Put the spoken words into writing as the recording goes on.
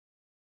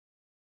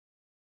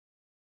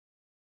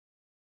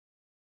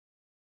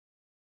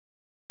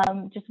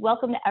Just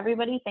welcome to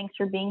everybody. Thanks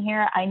for being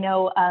here. I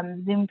know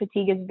Zoom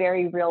fatigue is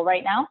very real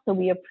right now, so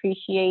we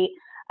appreciate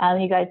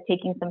you guys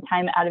taking some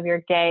time out of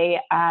your day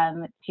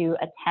to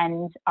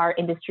attend our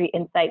Industry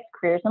Insights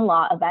Careers in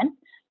Law event.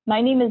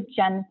 My name is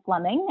Jen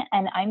Fleming,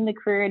 and I'm the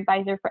Career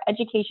Advisor for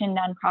Education,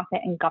 Nonprofit,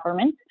 and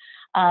Government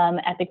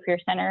at the Career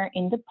Center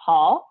in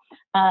DePaul.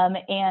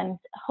 And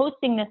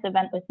hosting this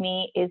event with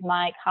me is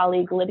my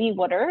colleague, Libby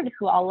Woodard,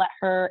 who I'll let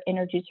her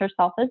introduce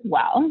herself as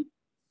well.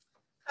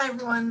 Hi,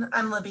 everyone.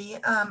 I'm Libby.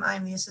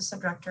 I'm the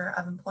Assistant Director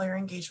of Employer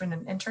Engagement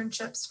and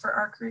Internships for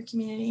our career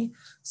community.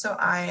 So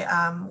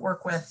I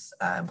work with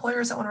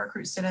employers that want to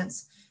recruit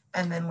students,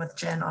 and then with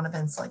Jen on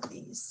events like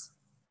these.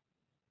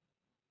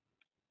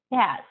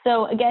 Yeah,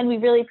 so again, we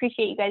really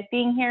appreciate you guys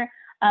being here.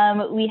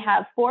 We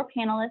have 4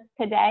 panelists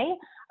today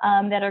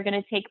that are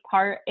going to take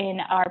part in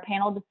our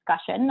panel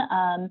discussion.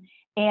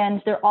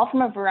 And they're all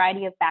from a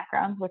variety of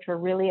backgrounds, which we're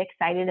really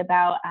excited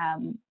about.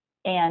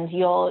 And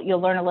you'll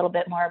learn a little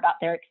bit more about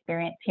their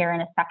experience here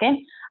in a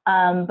second.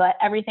 But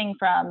everything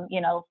from,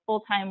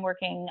 full-time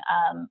working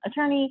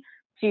attorney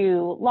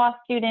to law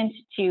student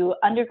to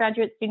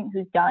undergraduate student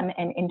who's done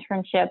an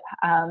internship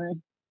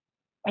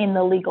in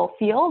the legal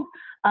field,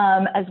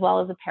 as well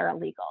as a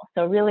paralegal.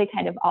 So really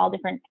kind of all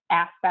different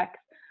aspects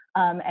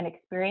and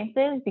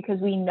experiences, because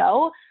we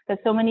know that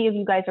so many of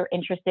you guys are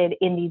interested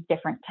in these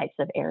different types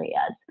of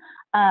areas.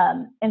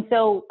 And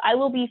so I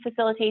will be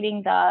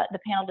facilitating the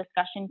panel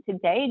discussion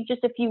today.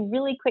 Just a few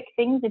really quick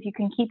things, if you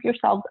can keep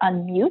yourselves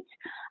on mute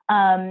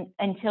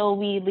until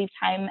we leave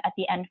time at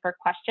the end for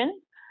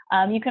questions.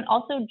 You can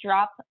also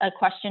drop a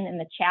question in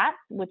the chat,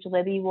 which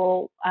Libby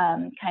will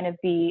kind of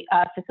be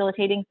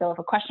facilitating. So if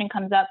a question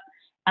comes up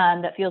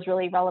that feels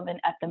really relevant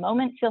at the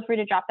moment, feel free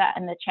to drop that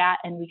in the chat,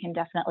 and we can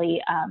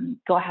definitely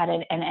go ahead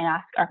and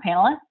ask our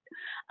panelists.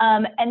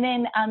 And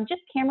then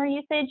just camera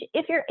usage,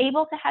 if you're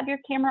able to have your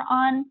camera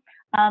on.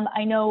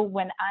 I know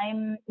when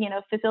I'm,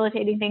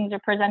 facilitating things or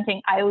presenting,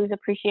 I always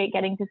appreciate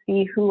getting to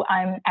see who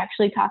I'm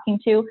actually talking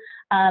to.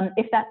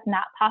 If that's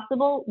not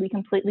possible, we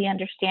completely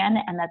understand,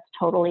 and that's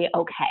totally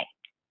okay.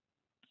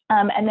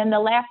 And then the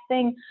last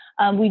thing,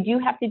 we do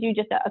have to do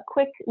just a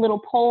quick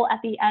little poll at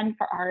the end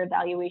for our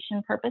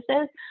evaluation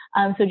purposes.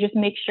 So just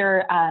make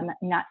sure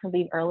not to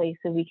leave early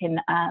so we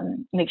can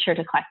make sure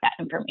to collect that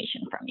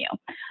information from you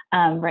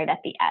right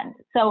at the end.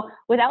 So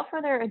without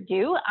further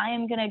ado, I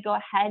am going to go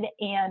ahead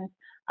and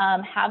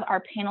have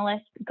our panelists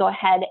go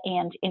ahead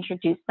and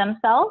introduce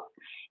themselves.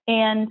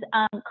 And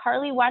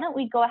Carly, why don't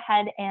we go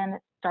ahead and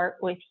start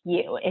with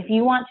you? If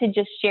you want to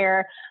just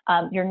share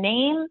your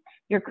name,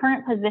 your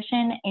current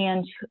position,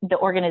 and the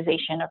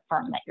organization or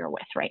firm that you're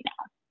with right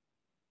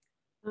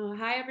now.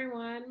 Hi,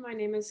 everyone. My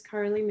name is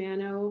Carly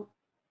Mano.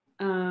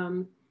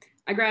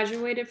 I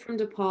graduated from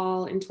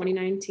DePaul in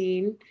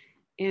 2019,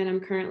 and I'm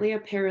currently a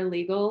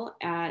paralegal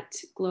at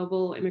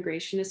Global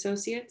Immigration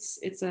Associates.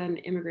 It's an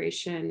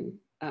immigration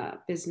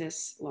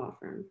business law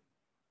firm.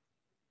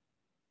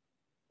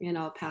 And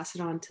I'll pass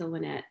it on to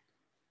Lynette.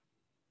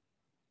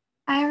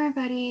 Hi,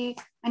 everybody.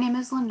 My name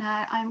is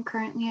Lynette. I'm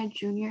currently a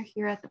junior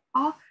here at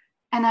DePaul,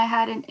 and I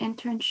had an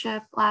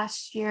internship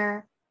last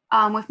year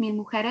with Mil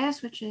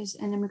Mujeres, which is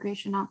an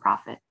immigration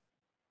nonprofit.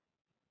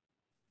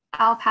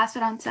 I'll pass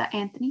it on to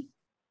Anthony.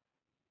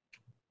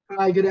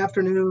 Hi, good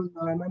afternoon.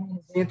 My name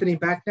is Anthony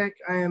Becknick.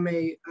 I am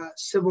a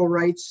civil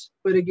rights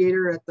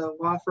litigator at the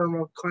law firm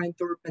of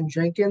Kleinthorpe and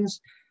Jenkins.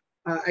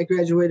 I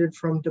graduated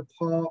from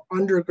DePaul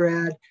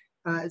undergrad.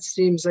 It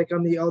seems like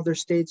I'm the elder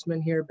statesman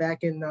here,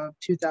 back in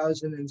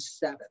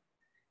 2007.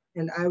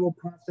 And I will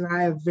pass, and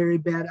I have very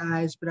bad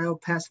eyes, but I will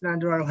pass it on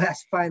to our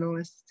last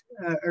finalist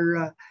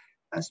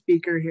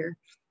speaker here.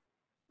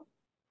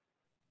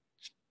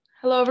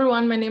 Hello,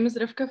 everyone. My name is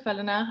Rivka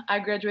Felina. I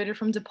graduated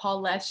from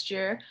DePaul last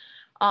year.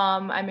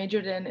 I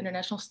majored in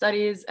international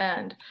studies,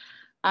 and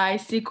I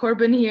see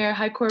Corbin here.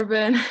 Hi,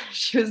 Corbin.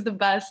 She was the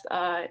best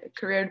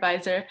career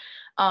advisor.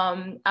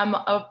 I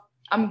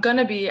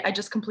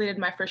just completed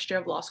my first year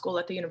of law school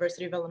at the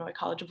University of Illinois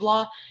College of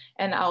Law,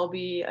 and I'll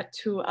be a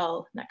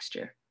 2L next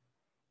year.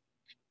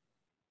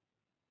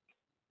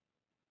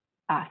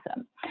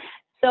 Awesome.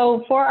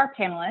 So for our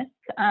panelists,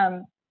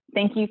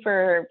 thank you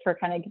for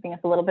kind of giving us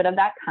a little bit of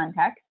that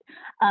context.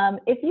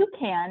 If you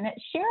can,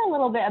 share a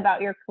little bit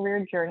about your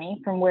career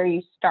journey from where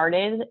you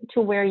started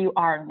to where you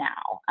are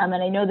now. And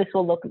I know this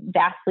will look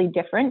vastly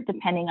different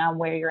depending on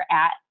where you're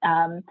at,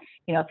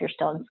 if you're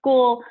still in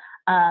school,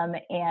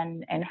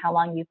 and how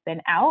long you've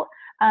been out,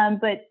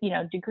 but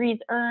degrees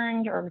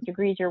earned or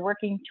degrees you're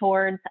working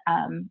towards,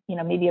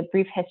 maybe a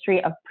brief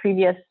history of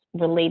previous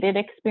related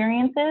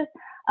experiences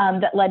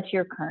that led to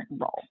your current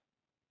role.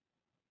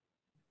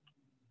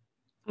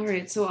 All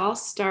right, so I'll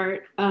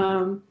start.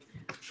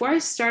 Before I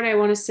start, I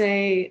want to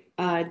say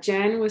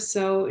Jen was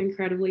so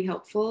incredibly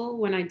helpful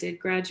when I did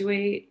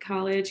graduate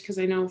college, because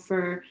I know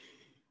for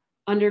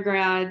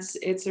undergrads,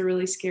 it's a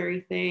really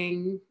scary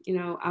thing,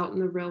 out in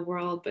the real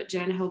world, but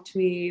Jen helped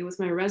me with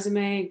my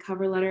resume and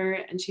cover letter,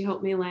 and she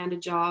helped me land a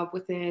job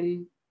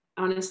within,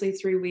 honestly,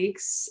 3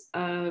 weeks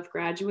of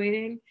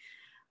graduating.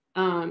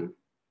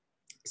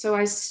 So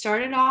I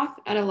started off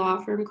at a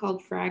law firm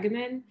called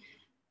Fragaman,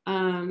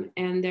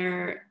 and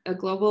they're a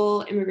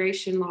global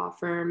immigration law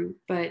firm,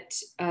 but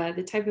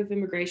the type of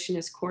immigration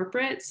is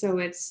corporate. So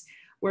it's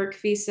work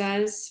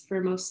visas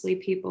for mostly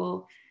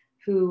people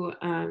who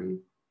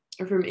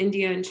are from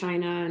India and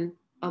China and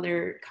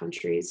other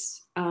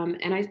countries.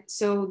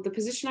 So the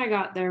position I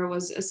got there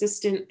was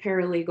assistant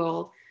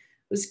paralegal.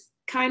 It was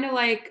kind of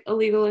like a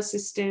legal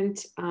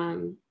assistant.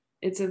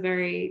 It's a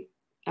very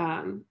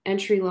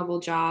entry level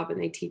job,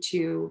 and they teach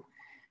you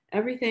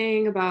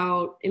everything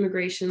about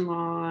immigration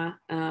law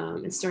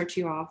and start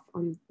you off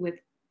with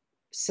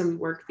some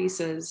work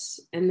visas.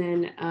 And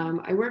then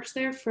I worked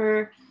there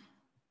for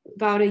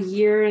about a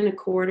year and a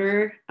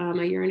quarter,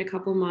 a year and a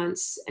couple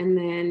months. And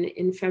then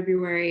in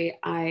February,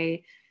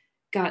 I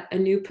got a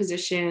new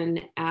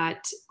position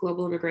at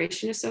Global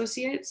Immigration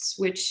Associates,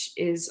 which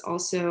is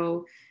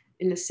also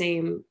in the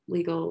same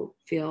legal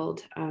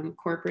field,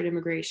 corporate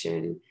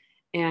immigration.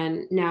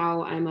 And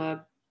now I'm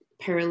a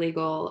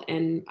paralegal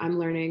and I'm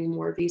learning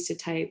more visa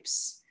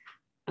types.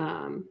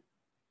 And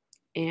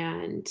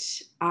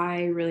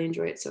I really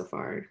enjoy it so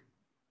far.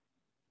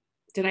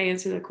 Did I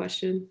answer the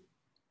question?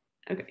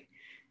 Okay,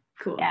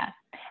 cool. Yeah.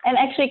 And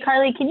actually,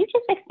 Carly, can you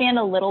just expand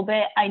a little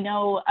bit? I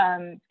know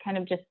kind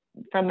of just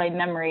from my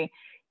memory,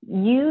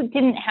 you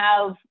didn't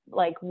have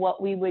like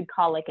what we would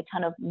call like a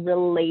ton of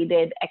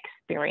related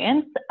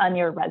experience on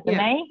your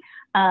resume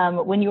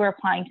when you were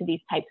applying to these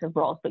types of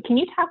roles. But can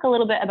you talk a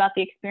little bit about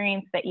the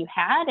experience that you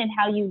had and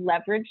how you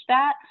leveraged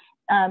that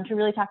to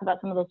really talk about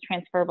some of those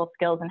transferable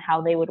skills and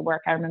how they would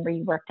work? I remember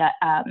you worked at,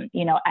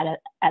 you know,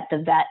 at the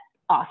vet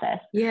office.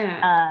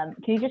 Yeah.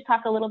 Can you just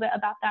talk a little bit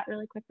about that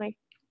really quickly?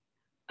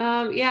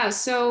 Yeah,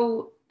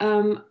 so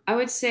I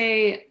would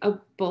say a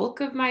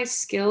bulk of my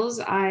skills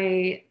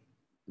I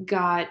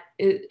got,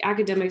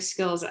 academic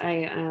skills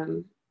I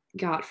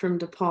got from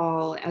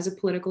DePaul as a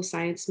political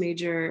science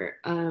major,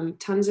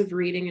 tons of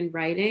reading and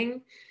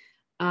writing,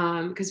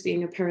 because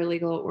being a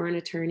paralegal or an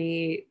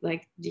attorney,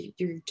 like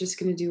you're just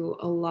going to do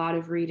a lot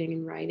of reading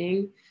and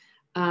writing.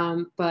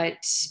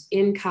 But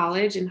in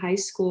college and high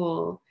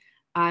school,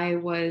 I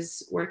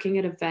was working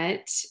at a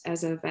vet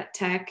as a vet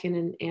tech and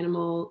an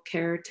animal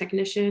care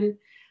technician.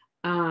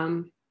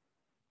 And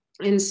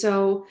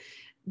so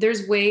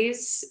there's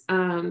ways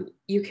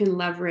you can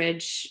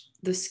leverage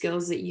the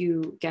skills that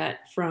you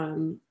get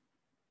from,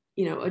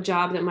 you know, a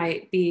job that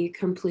might be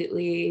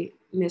completely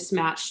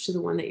mismatched to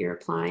the one that you're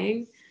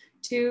applying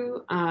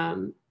to.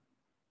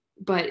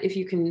 But if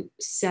you can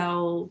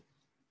sell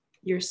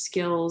your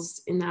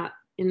skills in that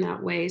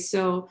way.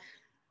 So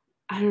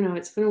I don't know,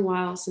 it's been a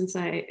while since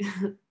I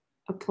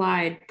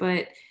applied,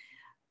 but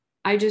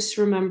I just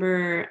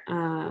remember,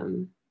 how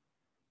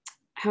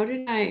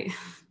did I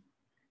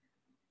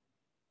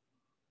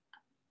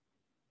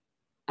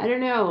don't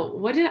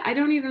know, I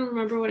don't even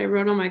remember what I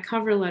wrote on my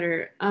cover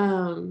letter.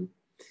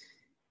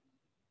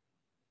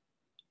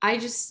 I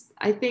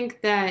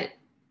think that,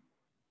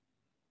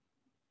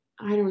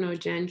 I don't know,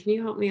 Jen, can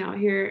you help me out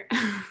here?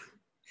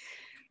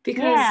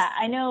 Because yeah,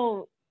 I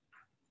know,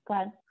 go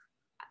ahead.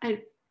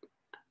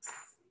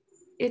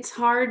 It's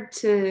hard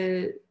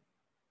to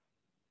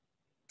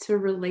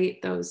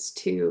relate those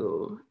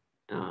two.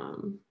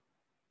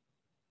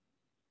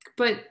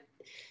 But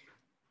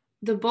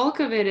the bulk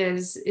of it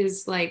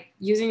is like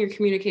using your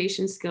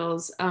communication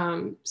skills.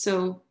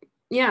 So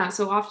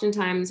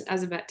oftentimes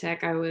as a vet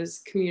tech, I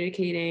was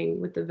communicating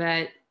with the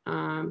vet,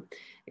 and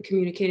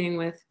communicating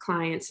with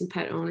clients and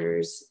pet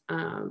owners,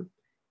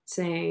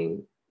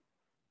 asking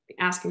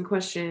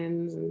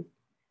questions and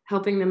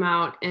helping them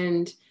out.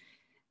 And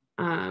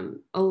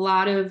a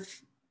lot of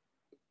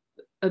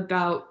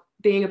about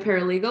being a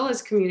paralegal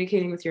is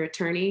communicating with your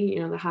attorney, you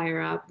know, the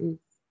higher up, and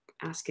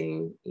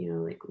asking, you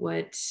know, like,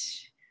 what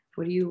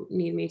do you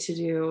need me to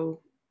do?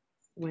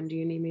 When do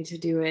you need me to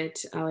do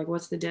it? Like,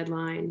 what's the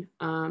deadline?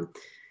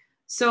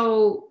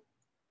 So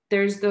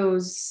there's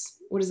those,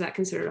 what is that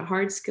considered, a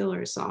hard skill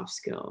or a soft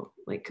skill?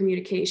 Like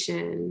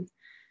communication.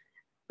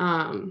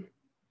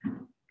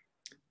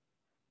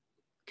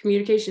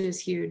 Communication is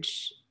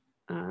huge.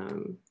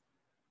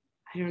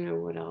 I don't know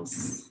what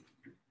else.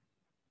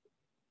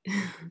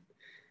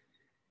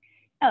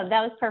 Oh,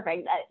 that was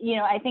perfect. You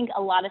know, I think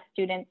a lot of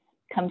students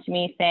come to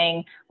me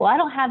saying, well, I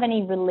don't have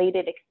any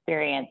related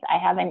experience. I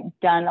haven't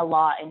done a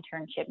law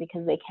internship,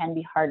 because they can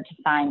be hard to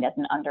find as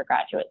an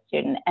undergraduate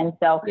student. And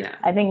so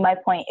I think my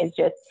point is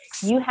just,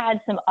 you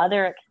had some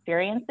other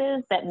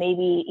experiences that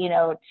maybe, you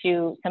know,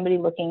 to somebody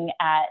looking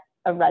at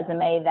a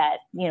resume that,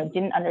 you know,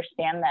 didn't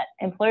understand that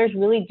employers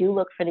really do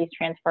look for these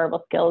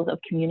transferable skills of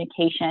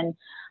communication,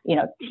 you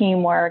know,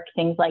 teamwork,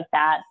 things like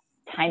that,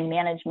 time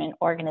management,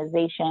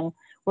 organization,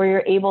 where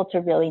you're able to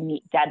really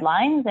meet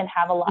deadlines and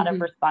have a lot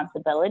of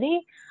responsibility,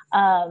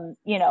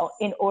 you know,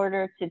 in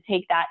order to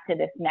take that to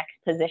this next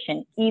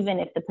position, even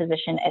if the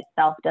position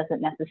itself doesn't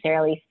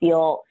necessarily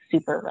feel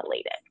super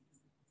related.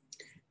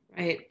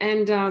 Right.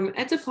 And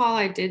at DePaul,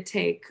 I did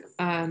take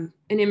an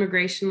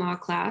immigration law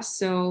class.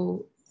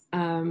 So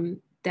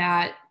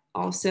that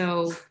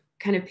also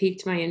kind of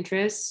piqued my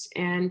interest.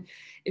 And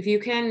if you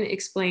can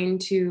explain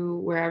to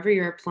wherever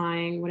you're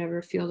applying,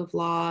 whatever field of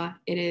law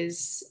it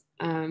is,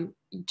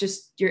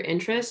 just your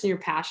interest and your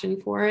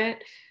passion for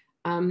it,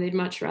 they'd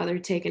much rather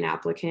take an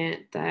applicant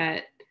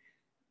that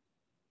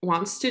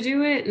wants to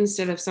do it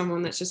instead of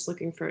someone that's just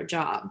looking for a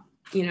job,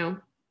 you know?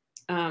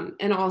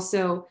 And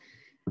also,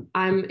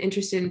 I'm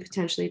interested in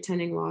potentially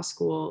attending law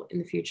school in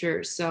the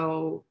future.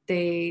 So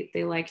they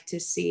like to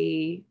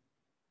see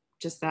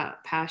just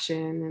that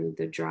passion and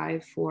the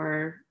drive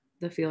for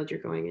the field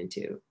you're going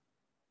into.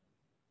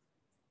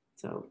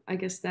 So I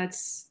guess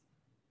that's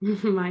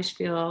my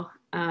spiel.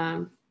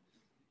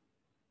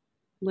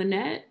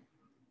 Lynette?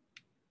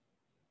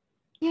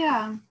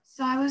 Yeah,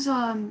 so I was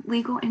a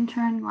legal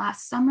intern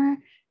last summer,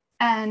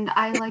 and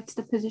I liked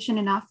the position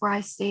enough where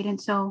I stayed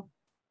until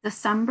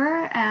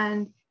December.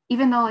 And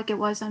even though like it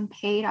was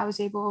unpaid, I was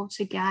able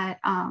to get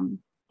the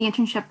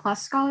internship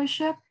plus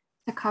scholarship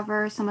to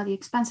cover some of the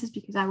expenses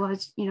because I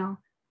was,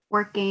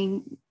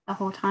 working the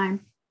whole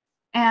time.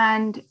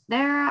 And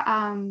there,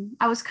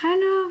 I was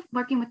kind of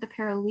working with the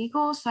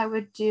paralegal. So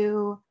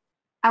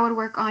I would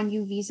work on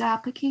U visa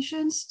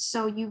applications.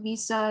 So U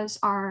visas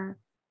are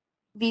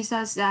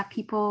visas that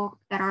people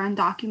that are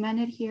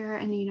undocumented here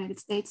in the United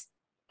States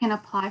can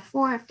apply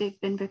for if they've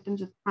been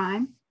victims of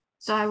crime.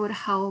 So I would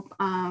help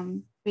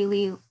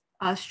really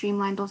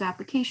streamline those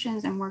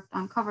applications and worked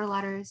on cover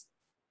letters.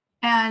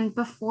 And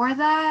before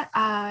that,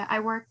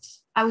 I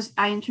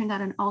interned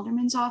at an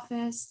alderman's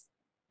office,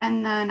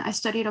 and then I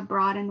studied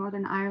abroad in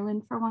Northern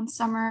Ireland for one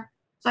summer.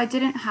 So I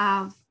didn't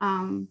have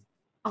a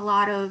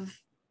lot of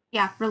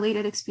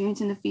related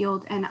experience in the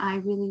field, and I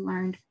really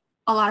learned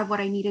a lot of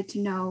what I needed to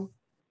know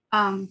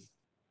on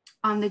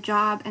the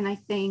job. And I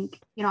think,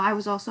 I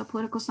was also a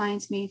political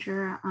science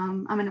major.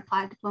 I'm an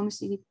applied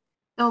diplomacy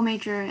double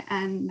major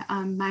and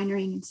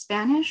minoring in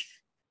Spanish.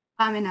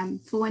 And I'm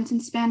fluent in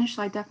Spanish.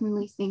 So I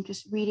definitely think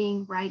just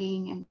reading,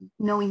 writing, and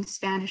knowing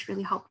Spanish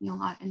really helped me a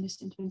lot in this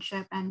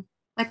internship. And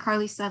like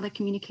Carly said, like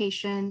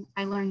communication,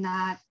 I learned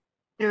that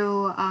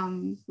through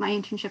my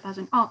internship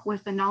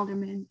with an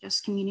alderman,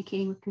 just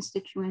communicating with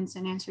constituents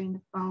and answering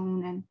the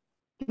phone and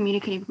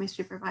communicating with my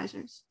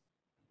supervisors.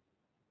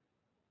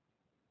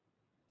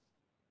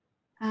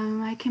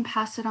 I can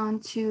pass it on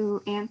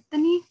to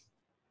Anthony.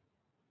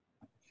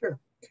 Sure.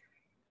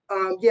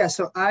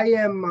 So I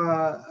am,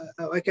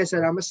 like I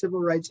said, I'm a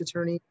civil rights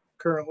attorney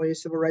currently, a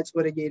civil rights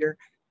litigator.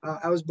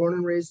 I was born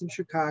and raised in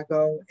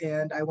Chicago,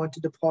 and I went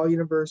to DePaul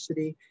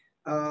University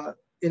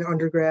in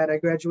undergrad. I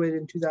graduated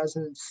in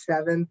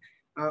 2007.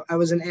 I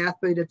was an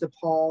athlete at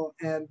DePaul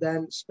and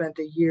then spent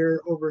a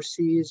year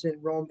overseas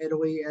in Rome,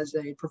 Italy as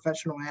a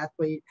professional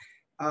athlete.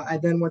 I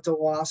then went to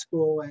law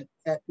school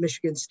at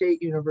Michigan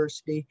State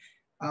University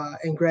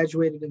and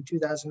graduated in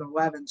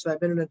 2011. So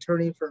I've been an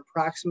attorney for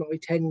approximately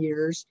 10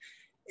 years.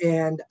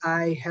 And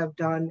I have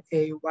done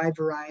a wide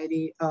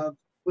variety of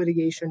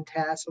litigation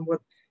tasks. And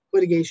what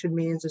litigation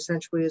means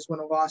essentially is when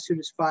a lawsuit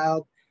is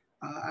filed,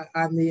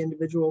 I'm the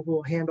individual who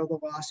will handle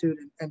the lawsuit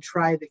and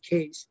try the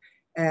case.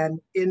 And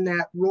in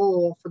that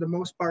role, for the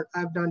most part,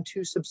 I've done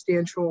two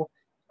substantial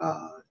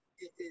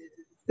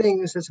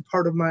things as a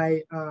part of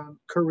my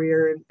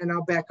career. And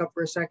I'll back up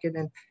for a second.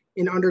 And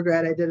in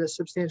undergrad, I did a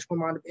substantial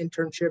amount of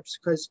internships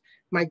because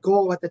my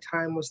goal at the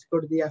time was to go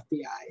to the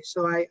FBI.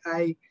 So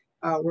I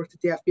worked at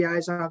the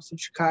FBI's office in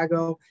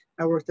Chicago.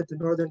 I worked at the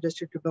Northern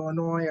District of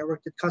Illinois. I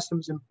worked at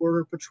Customs and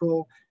Border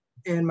Patrol.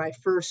 And my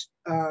first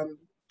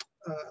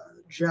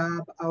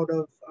job out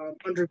of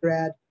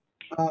undergrad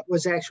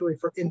was actually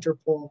for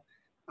Interpol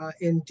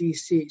in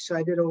DC. So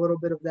I did a little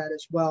bit of that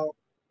as well.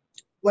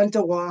 Went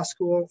to law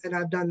school, and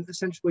I've done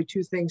essentially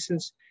two things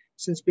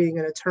since being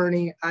an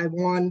attorney.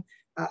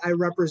 I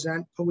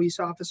represent police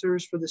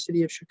officers for the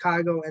city of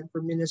Chicago and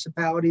for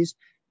municipalities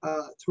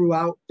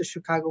throughout the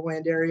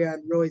Chicagoland area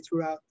and really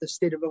throughout the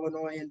state of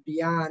Illinois and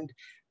beyond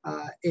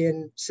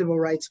in civil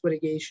rights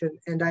litigation.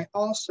 And I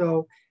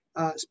also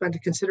spent a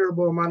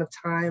considerable amount of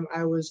time.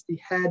 I was the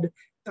head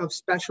of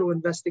special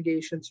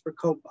investigations for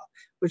COPA,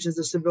 which is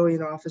the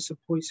Civilian Office of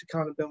Police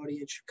Accountability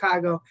in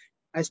Chicago.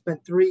 I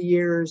spent 3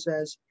 years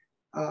as,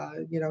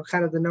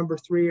 kind of the number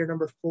 3 or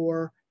number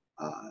 4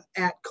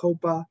 at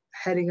COPA,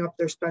 heading up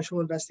their special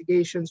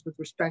investigations with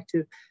respect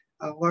to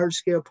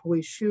large-scale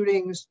police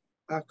shootings,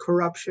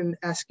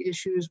 corruption-esque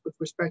issues with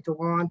respect to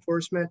law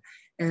enforcement.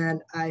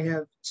 And I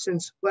have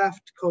since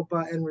left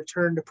COPA and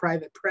returned to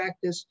private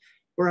practice,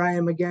 where I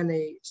am again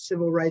a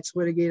civil rights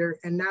litigator.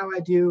 And now I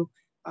do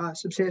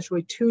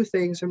substantially 2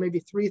 things, or maybe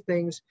 3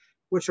 things,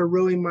 which are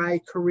really my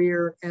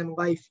career and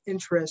life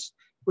interests,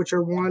 which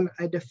are: 1,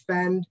 I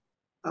defend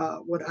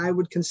what I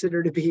would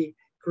consider to be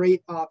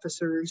great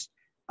officers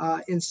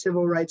in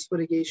civil rights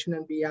litigation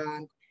and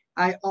beyond.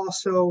 I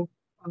also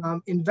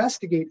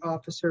investigate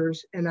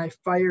officers, and I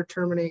fire,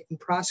 terminate, and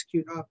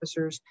prosecute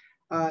officers.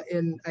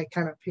 And I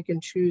kind of pick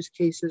and choose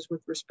cases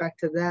with respect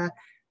to that.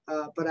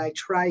 But I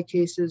try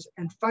cases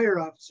and fire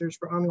officers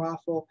for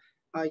unlawful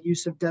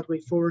use of deadly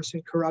force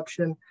and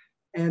corruption.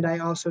 And I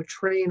also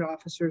train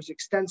officers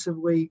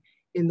extensively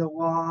in the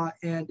law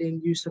and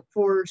in use of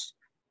force,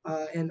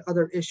 and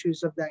other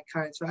issues of that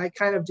kind. So I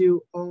kind of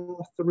do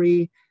all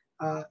three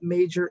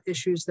major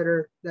issues that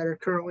are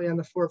currently on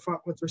the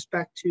forefront with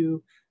respect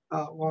to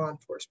law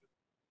enforcement.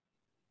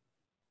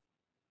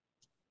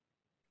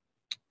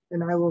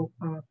 And I will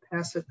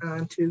pass it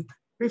on to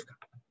Rivka.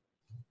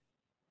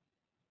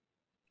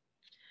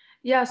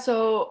 Yeah,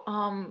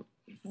 so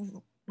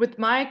with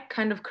my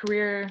kind of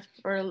career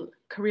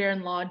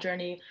and law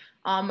journey,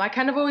 I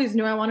kind of always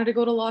knew I wanted to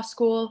go to law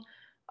school.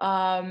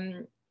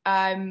 I'm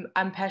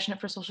passionate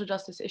for social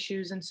justice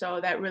issues, and so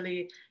that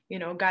really,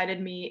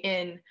 guided me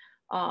in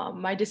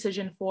my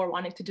decision for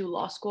wanting to do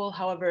law school.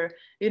 However,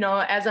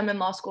 as I'm in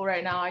law school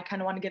right now, I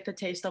kind of want to get the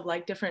taste of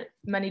like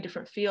many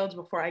different fields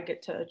before I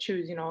get to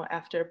choose,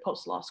 after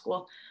post law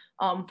school,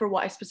 for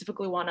what I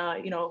specifically want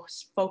to,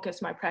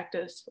 focus my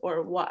practice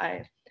or what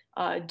I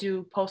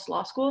do post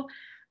law school.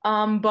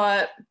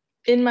 But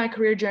in my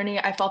career journey,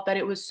 I felt that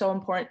it was so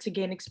important to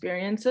gain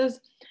experiences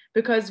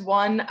because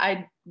one,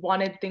 I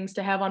wanted things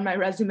to have on my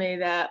resume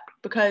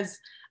because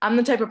I'm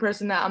the type of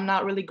person that I'm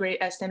not really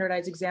great at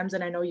standardized exams.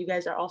 And I know you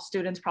guys are all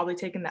students probably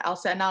taking the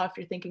LSAT now if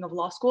you're thinking of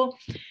law school.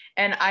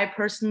 And I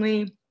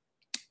personally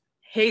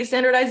hate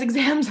standardized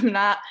exams. I'm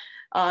not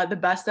the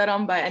best at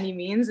them by any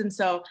means. And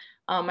so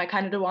I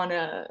kind of want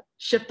to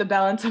shift the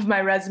balance of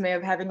my resume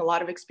of having a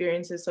lot of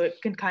experiences so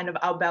it can kind of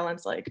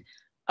outbalance like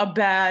a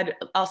bad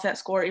LSAT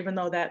score, even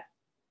though that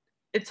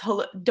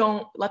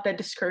don't let that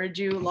discourage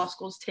you. Law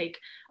schools take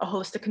a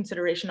holistic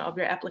consideration of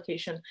your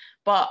application.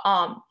 But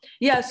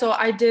yeah, so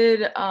I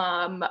did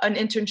an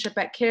internship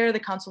at CARE, the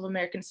Council of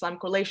American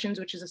Islamic Relations,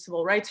 which is a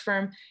civil rights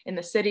firm in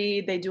the city.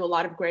 They do a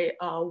lot of great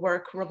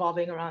work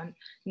revolving around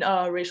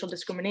racial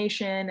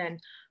discrimination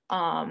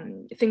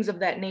and things of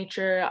that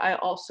nature. I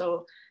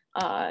also,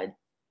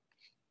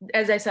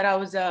 as I said,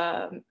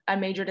 I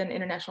majored in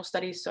international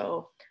studies,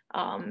 so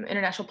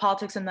international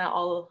politics and that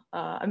all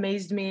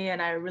amazed me,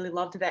 and I really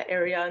loved that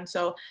area. And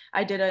so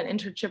I did an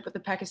internship with the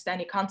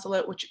Pakistani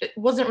consulate, which it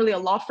wasn't really a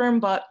law firm,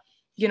 but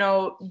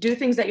do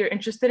things that you're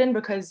interested in,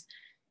 because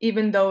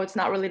even though it's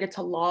not related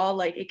to law,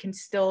 like it can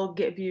still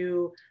give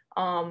you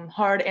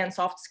hard and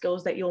soft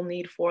skills that you'll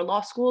need for law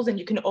schools, and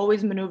you can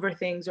always maneuver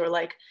things or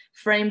like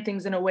frame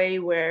things in a way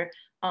where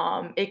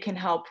it can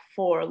help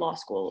for law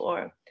school.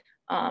 Or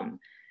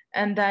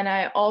and then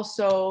I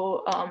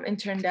also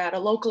interned at a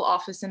local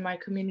office in my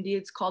community.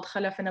 It's called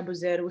Khalaf and Abu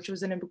Zaid, which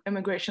was an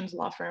immigrations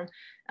law firm,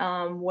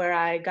 where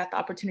I got the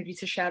opportunity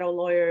to shadow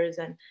lawyers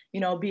and,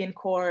 be in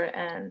court,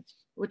 and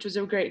which was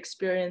a great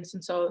experience.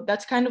 And so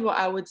that's kind of what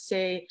I would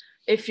say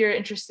if you're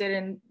interested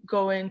in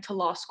going to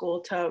law school,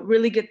 to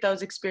really get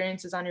those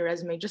experiences on your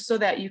resume, just so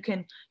that you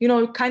can,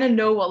 kind of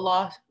know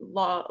what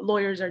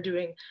lawyers are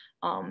doing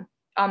on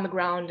the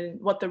ground and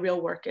what the real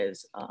work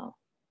is.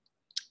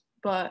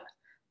 But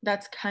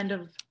that's kind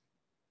of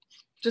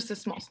just a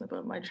small snippet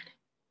of my journey.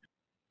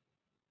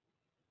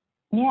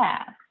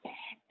 Yeah.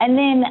 And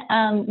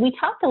then we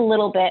talked a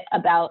little bit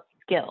about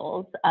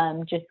skills,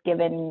 just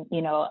given,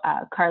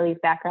 Carly's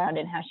background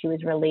and how she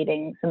was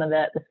relating some of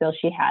the skills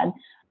she had.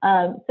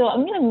 So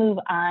I'm going to move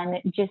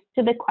on just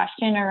to the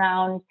question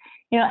around,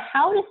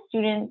 how do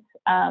students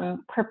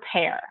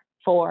prepare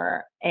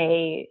for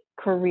a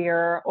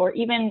career, or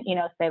even,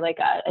 say like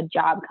a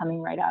job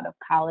coming right out of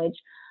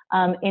college?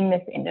 In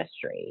this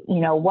industry,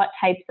 what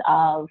types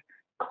of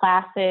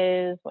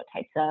classes, what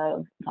types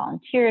of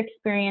volunteer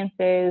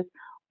experiences,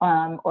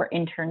 or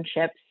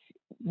internships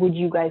would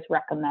you guys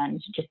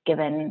recommend, just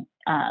given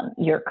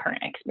your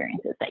current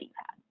experiences that you've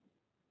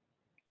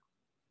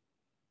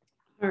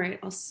had? All right,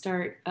 I'll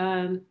start.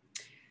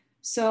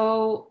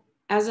 So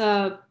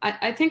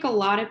I think a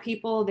lot of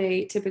people,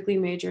 they typically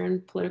major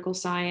in political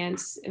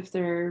science if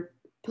they're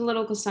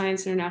political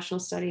science, international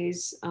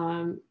studies,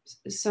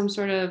 some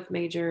sort of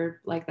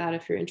major like that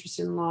if you're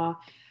interested in law.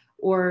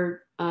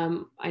 Or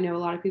I know a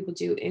lot of people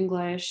do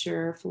English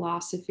or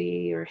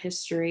philosophy or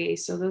history.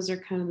 So those are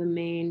kind of the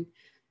main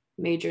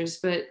majors,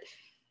 but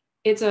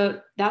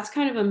that's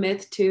kind of a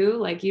myth too.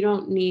 Like you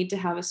don't need to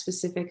have a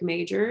specific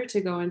major to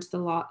go into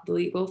the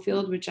legal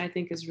field, which I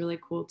think is really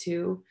cool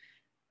too.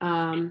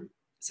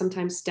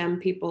 Sometimes STEM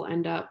people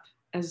end up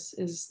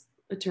as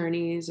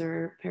attorneys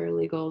or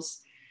paralegals.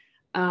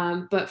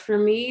 But for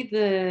me,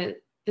 the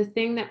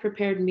thing that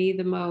prepared me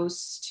the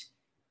most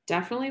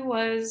definitely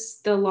was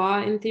the law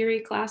and theory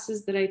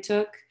classes that I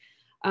took,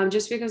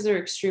 just because they're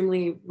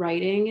extremely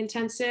writing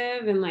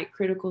intensive and like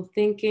critical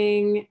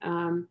thinking,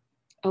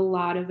 a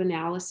lot of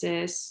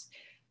analysis.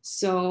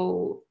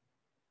 So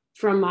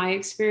from my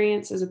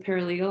experience as a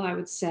paralegal, I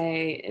would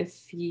say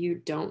if you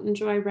don't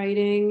enjoy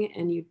writing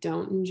and you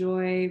don't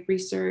enjoy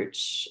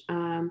research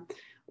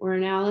or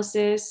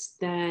analysis,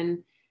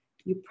 then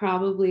you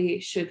probably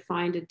should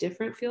find a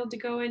different field to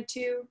go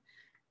into.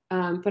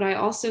 But I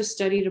also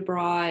studied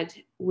abroad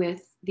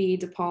with the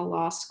DePaul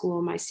Law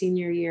School my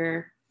senior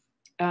year.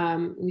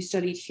 We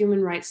studied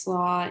human rights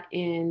law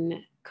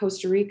in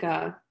Costa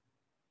Rica.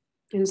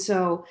 And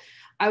so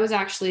I was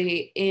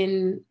actually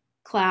in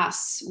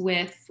class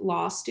with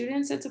law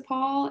students at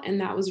DePaul,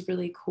 and that was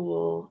really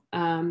cool.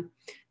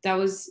 That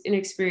was an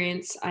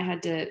experience I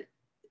had to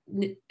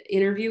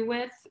interview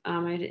with.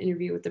 I had an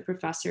interview with the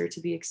professor to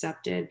be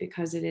accepted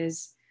because it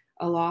is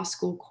a law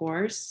school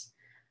course.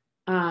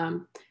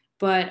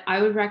 But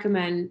I would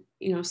recommend,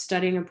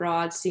 studying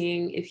abroad,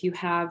 seeing if you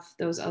have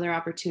those other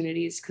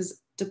opportunities,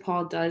 because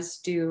DePaul does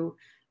do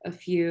a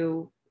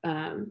few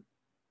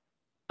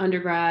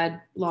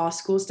undergrad law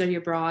school study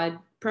abroad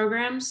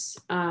programs,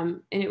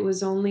 and it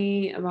was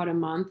only about a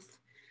month.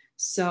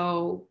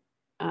 So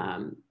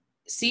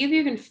see if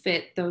you can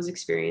fit those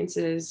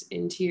experiences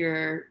into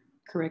your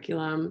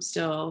curriculum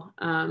still.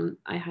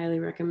 I highly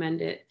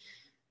recommend it.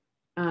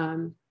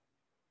 And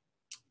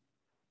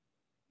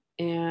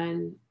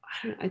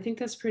I think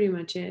that's pretty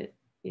much it.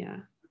 Yeah,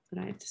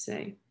 that I have to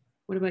say.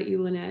 What about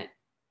you, Lynette?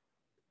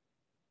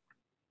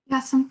 Yeah,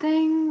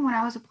 something when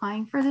I was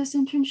applying for this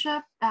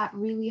internship that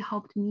really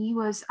helped me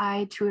was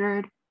I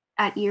tutored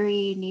at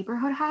Erie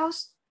Neighborhood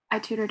House. I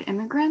tutored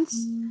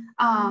immigrants.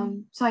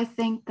 So I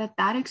think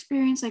that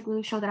experience like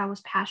really showed that I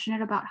was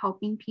passionate about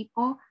helping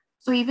people.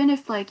 So even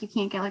if like you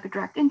can't get like a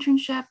direct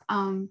internship,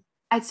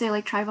 I'd say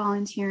like try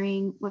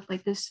volunteering with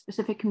like the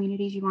specific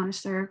communities you want to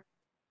serve.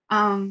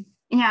 And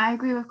yeah, I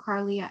agree with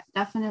Carly.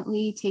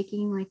 Definitely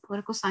taking like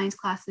political science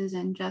classes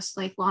and just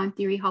like law and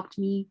theory helped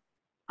me.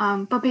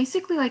 But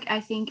basically, like I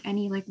think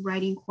any like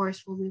writing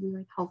course will really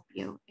like help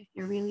you if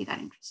you're really that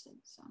interested.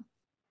 So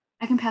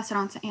I can pass it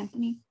on to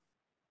Anthony.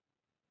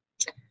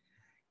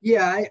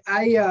 Yeah,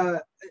 I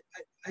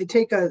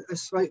take a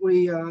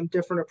slightly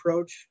different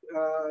approach.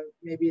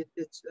 Maybe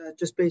it's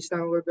just based on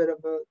a little bit of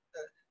a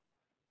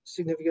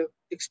significant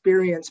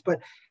experience, but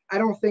I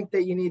don't think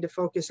that you need to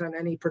focus on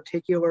any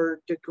particular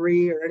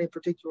degree or any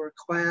particular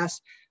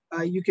class.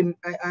 I've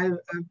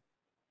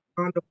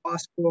gone to law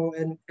school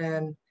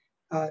and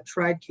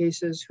tried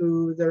cases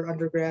who their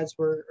undergrads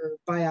were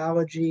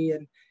biology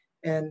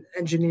and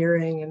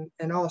engineering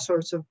and all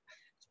sorts of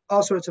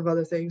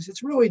other things.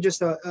 It's really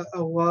just a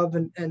love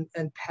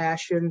and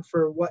passion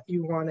for what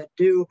you want to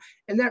do,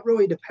 and that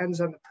really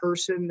depends on the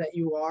person that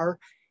you are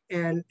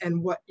and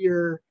what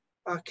you're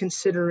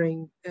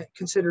considering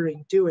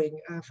doing.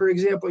 For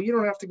example, you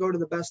don't have to go to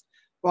the best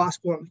law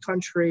school in the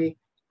country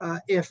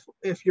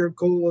if your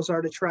goals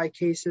are to try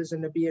cases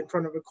and to be in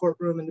front of a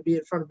courtroom and to be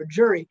in front of a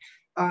jury.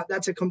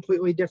 That's a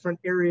completely different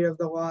area of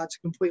the law. It's a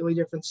completely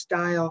different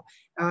style,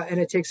 and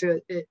it takes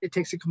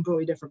a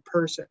completely different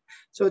person.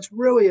 So it's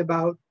really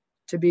about,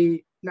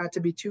 not to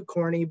be too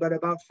corny, but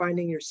about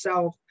finding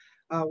yourself,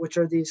 which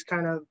are these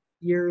kind of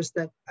years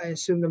that I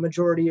assume the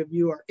majority of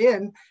you are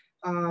in,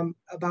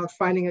 about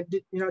finding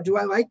do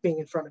I like being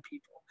in front of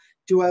people?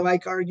 Do I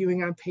like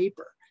arguing on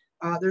paper?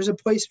 There's a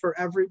place for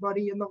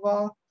everybody in the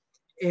law,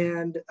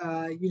 and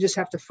you just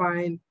have to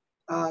find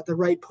the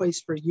right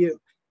place for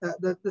you.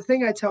 The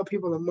thing I tell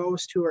people the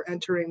most who are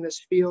entering this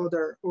field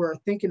or are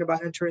thinking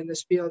about entering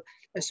this field,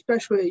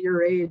 especially at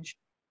your age,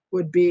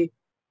 would be,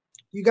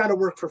 you got to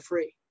work for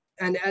free.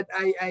 And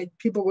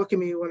people look at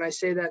me when I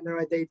say that,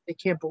 and they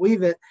can't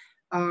believe it.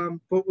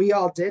 But we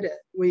all did it.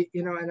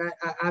 And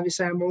I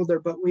obviously I'm older,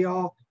 but we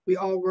all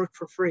worked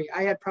for free.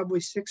 I had probably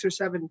 6 or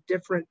 7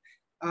 different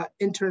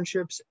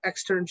internships,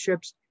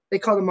 externships. They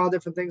called them all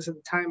different things at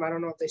the time. I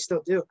don't know if they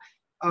still do.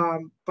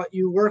 But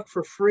you work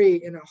for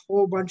free in a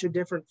whole bunch of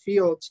different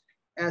fields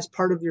as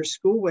part of your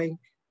schooling,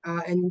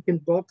 and you can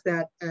bulk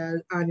that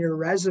on your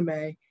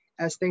resume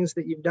as things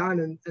that you've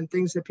done and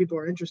things that people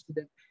are interested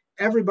in.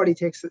 Everybody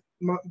takes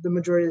the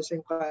majority of the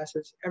same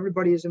classes.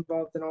 Everybody is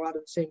involved in a lot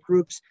of the same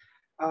groups.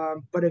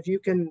 But if you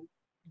can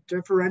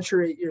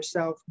differentiate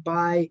yourself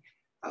by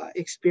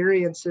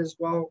experiences,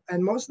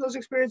 and most of those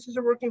experiences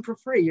are working for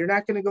free. You're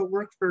not going to go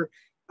work for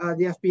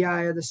the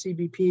FBI or the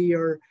CBP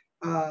or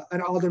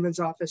an alderman's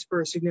office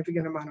for a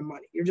significant amount of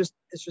money. It's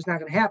just not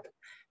going to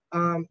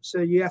happen.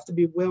 So you have to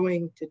be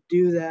willing to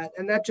do that.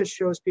 And that just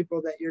shows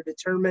people that you're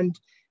determined,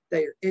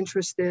 that you're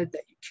interested,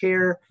 that you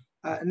care.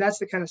 And that's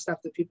the kind of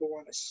stuff that people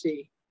want to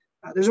see.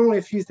 There's only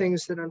a few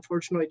things that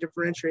unfortunately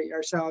differentiate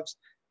ourselves.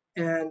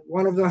 And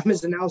one of them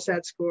is an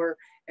LSAT score,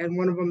 and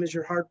one of them is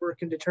your hard work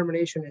and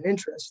determination and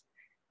interest.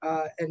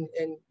 And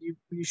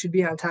you should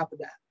be on top of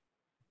that.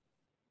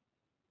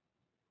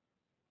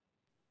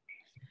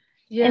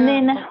 Yeah. And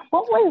then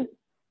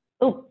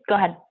go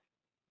ahead.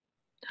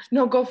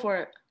 No, go for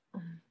it.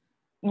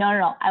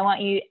 No.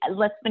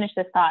 Let's finish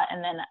this thought,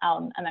 and then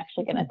I'm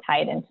actually going to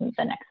tie it into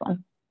the next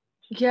one.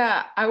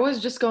 Yeah, I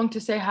was just going to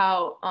say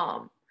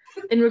how,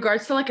 in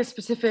regards to like a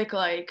specific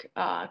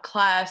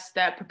class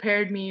that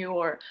prepared me,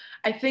 or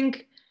I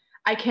think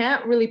I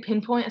can't really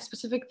pinpoint a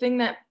specific thing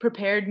that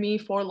prepared me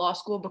for law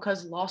school,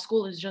 because law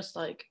school is just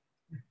like,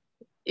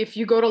 if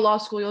you go to law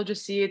school, you'll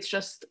just see it's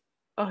just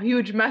a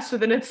huge mess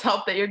within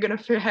itself that you're going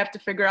to have to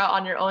figure out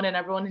on your own, and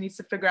everyone needs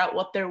to figure out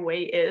what their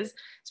way is,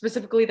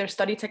 specifically their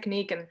study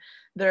technique and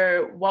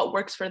what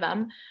works for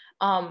them.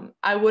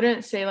 I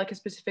wouldn't say like a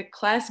specific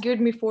class geared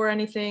me for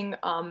anything.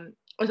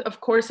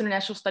 Of course,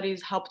 international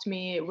studies helped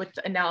me with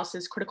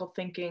analysis, critical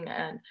thinking,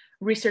 and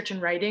research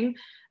and writing.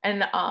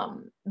 And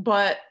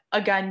but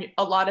again,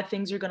 a lot of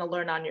things you're going to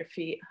learn on your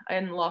feet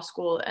in law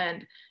school,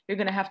 and you're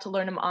going to have to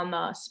learn them on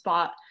the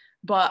spot.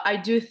 But I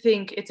do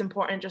think it's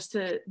important just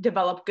to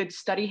develop good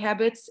study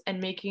habits and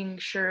making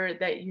sure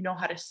that you know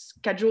how to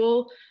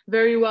schedule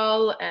very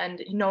well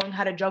and knowing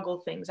how to juggle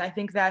things. I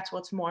think that's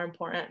what's more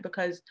important,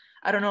 because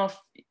I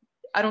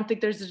don't think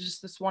there's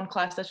just this one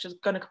class that's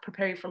just going to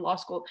prepare you for law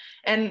school.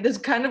 And this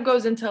kind of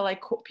goes into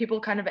like, people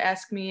kind of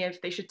ask me if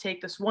they should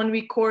take this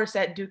 1-week course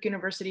at Duke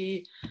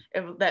University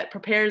that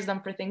prepares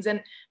them for things.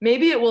 And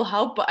maybe it will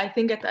help, but I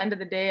think at the end of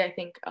the day, I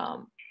think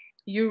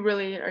you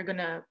really are going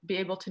to be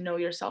able to know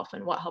yourself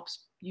and what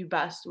helps you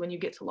best when you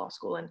get to law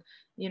school, and,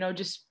 you know,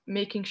 just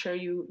making sure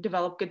you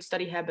develop good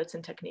study habits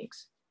and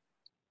techniques.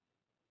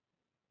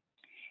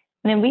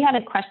 And then we had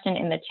a question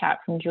in the chat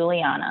from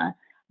Juliana.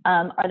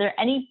 Are there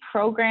any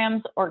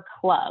programs or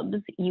clubs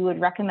you would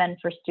recommend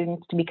for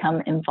students to become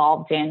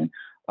involved in,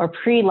 or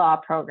pre-law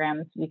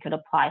programs we could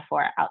apply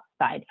for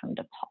outside from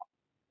DePaul?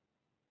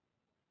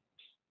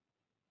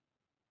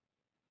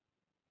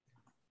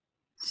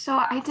 So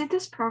I did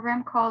this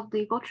program called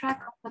Legal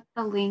Trek. I'll put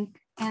the link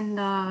in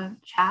the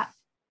chat.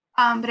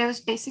 But it was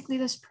basically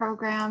this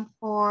program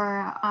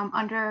for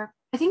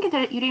I think you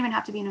didn't even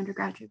have to be an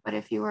undergraduate, but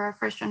if you were a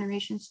first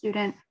generation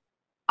student,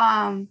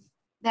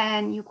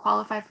 then you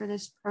qualify for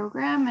this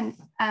program.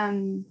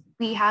 And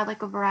we had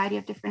like a variety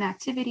of different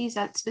activities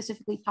that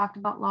specifically talked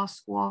about law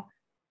school.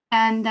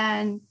 And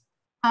then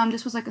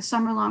this was like a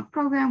summer-long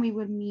program. We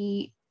would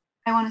meet,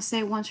 I want to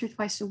say, once or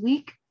twice a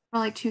week for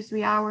like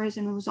 2-3 hours,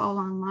 and it was all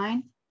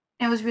online.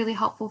 And it was really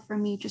helpful for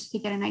me just to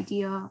get an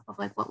idea of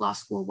like what law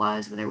school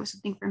was, whether it was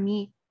something for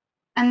me.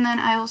 And then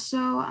I also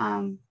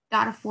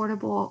got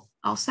affordable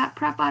LSAT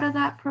prep out of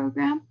that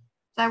program.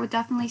 So I would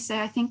definitely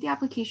say, I think the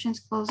applications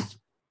closed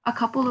a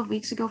couple of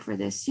weeks ago for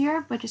this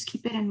year, but just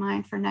keep it in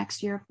mind for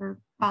next year for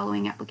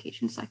following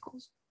application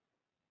cycles.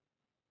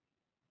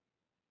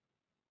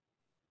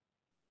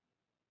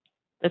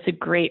 That's a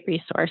great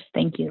resource.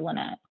 Thank you,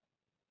 Lynette.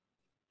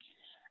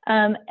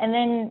 And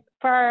then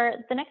for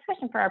the next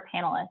question for our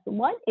panelists,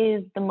 what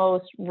is the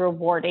most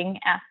rewarding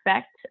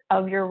aspect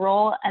of your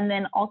role, and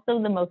then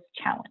also the most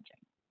challenging?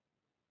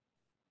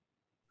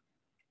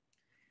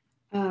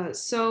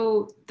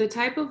 So the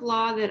type of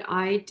law that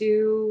I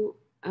do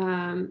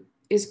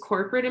is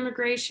corporate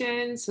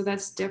immigration. So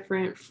that's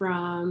different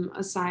from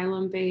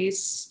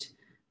asylum-based.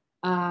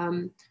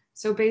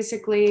 So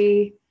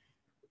basically,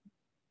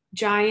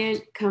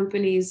 giant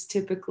companies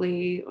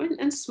typically,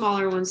 and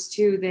smaller ones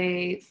too,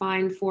 they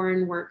find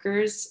foreign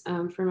workers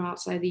from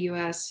outside the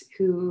US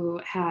who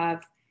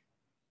have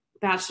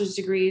bachelor's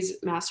degrees,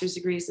 master's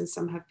degrees, and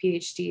some have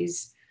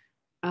PhDs,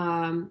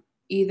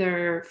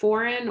 either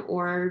foreign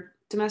or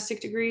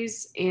domestic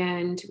degrees.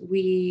 And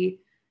we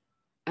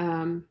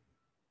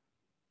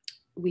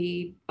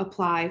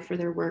apply for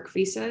their work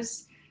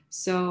visas.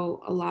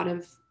 So a lot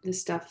of the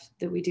stuff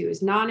that we do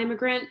is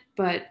non-immigrant,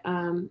 but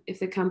if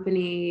the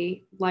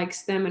company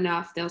likes them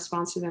enough, they'll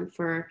sponsor them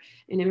for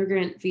an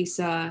immigrant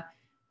visa.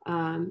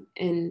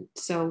 And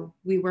so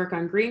we work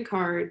on green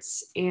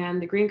cards, and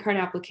the green card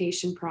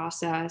application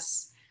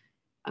process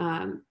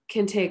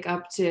can take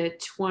up to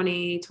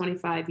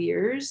 20-25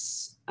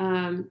 years,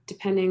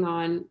 depending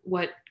on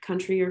what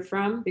country you're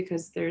from,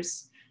 because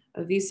there's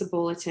a visa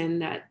bulletin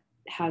that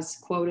has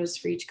quotas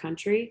for each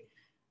country.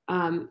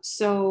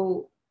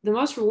 So the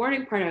most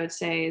rewarding part, I would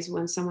say, is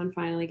when someone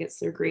finally gets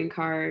their green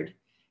card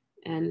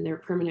and their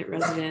permanent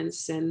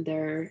residence, and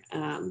they're,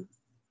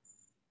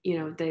 you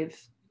know, they've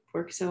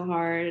worked so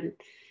hard.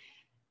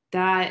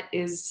 That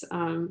is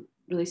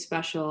really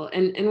special.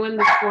 And when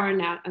the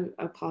I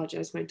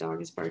apologize, my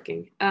dog is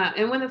barking.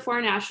 And when the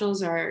foreign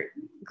nationals are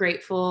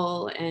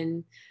grateful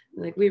and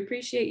like, we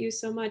appreciate you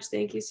so much,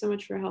 thank you so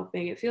much for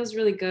helping, it feels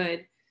really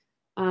good.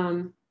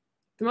 The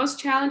most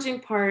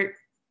challenging part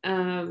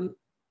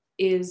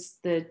is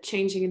the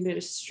changing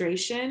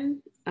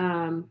administration.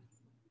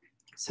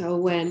 So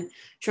when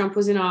Trump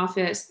was in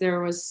office, it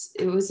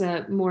was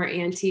a more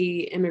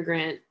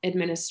anti-immigrant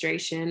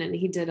administration, and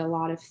he did a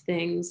lot of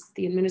things.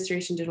 The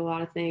administration did a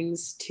lot of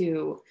things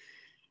to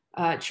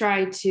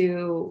try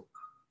to,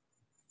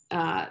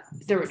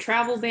 there were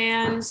travel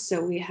bans.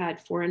 So we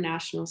had foreign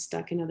nationals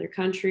stuck in other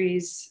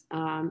countries,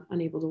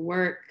 unable to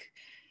work.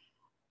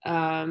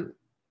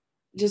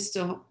 Just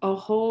a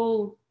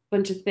whole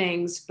bunch of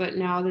things. But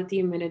now that the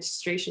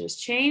administration has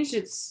changed,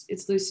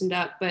 it's loosened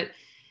up. But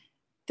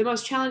the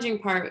most challenging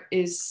part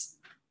is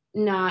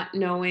not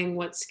knowing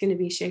what's going to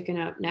be shaken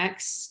up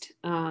next.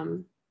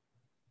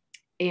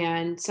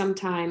 And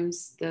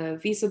sometimes the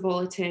visa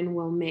bulletin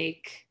will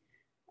make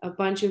a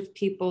bunch of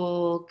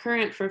people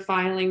current for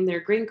filing their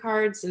green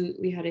cards. And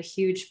we had a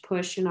huge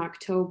push in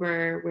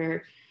October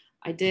where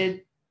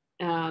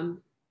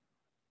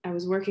I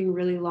was working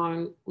really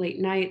long, late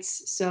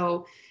nights.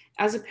 So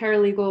as a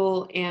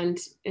paralegal and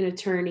an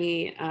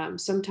attorney,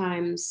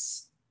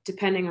 sometimes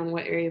depending on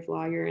what area of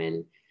law you're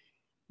in,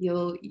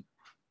 you'll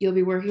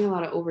be working a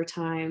lot of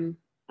overtime,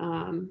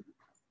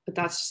 but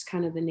that's just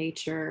kind of the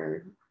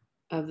nature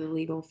of the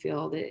legal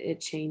field. It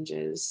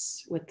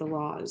changes with the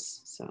laws.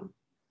 So I'll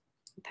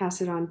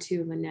pass it on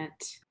to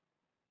Lynette.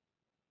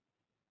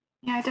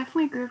 Yeah, I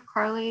definitely agree with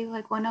Carly.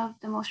 Like one of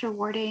the most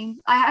rewarding.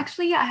 I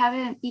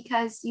haven't,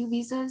 because U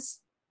visas,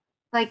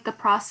 like the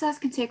process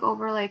can take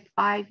over like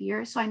 5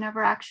 years. So I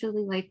never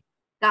actually like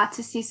got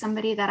to see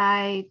somebody that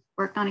I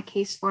worked on a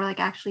case for like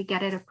actually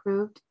get it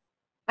approved.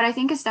 But I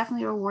think it's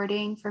definitely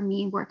rewarding for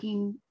me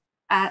working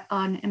at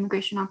an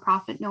immigration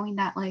nonprofit, knowing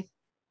that like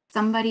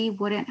somebody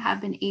wouldn't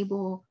have been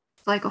able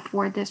to like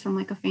afford this from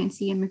like a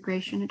fancy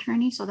immigration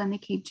attorney. So then they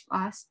came to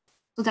us.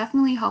 So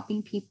definitely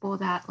helping people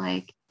that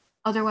like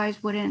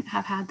otherwise wouldn't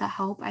have had the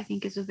help, I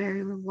think is a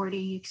very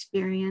rewarding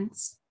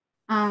experience.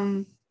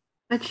 Um,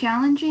 but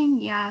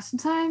challenging, yeah,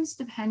 sometimes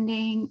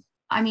depending.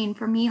 I mean,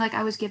 for me, like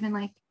I was given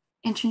like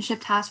internship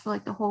tasks for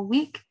like the whole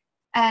week,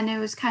 and it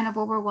was kind of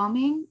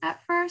overwhelming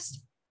at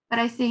first. But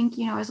I think,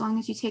 you know, as long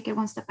as you take it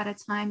one step at a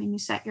time and you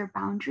set your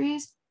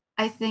boundaries,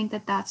 I think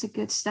that that's a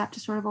good step to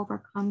sort of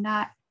overcome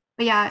that.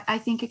 But yeah, I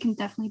think it can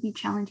definitely be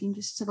challenging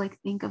just to like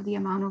think of the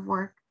amount of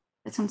work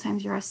that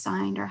sometimes you're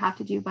assigned or have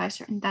to do by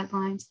certain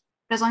deadlines.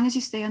 But as long as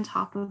you stay on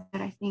top of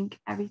it, I think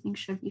everything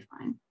should be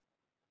fine.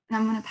 And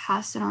I'm going to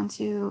pass it on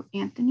to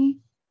Anthony.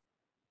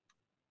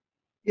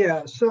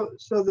 Yeah, so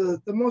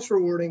the most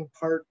rewarding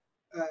part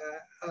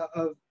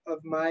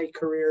of my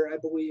career, I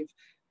believe,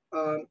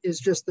 is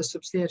just the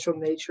substantial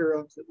nature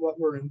of what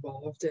we're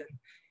involved in,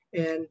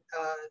 and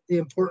the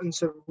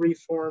importance of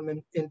reform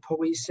in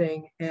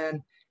policing,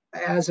 and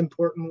as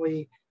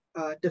importantly,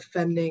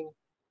 defending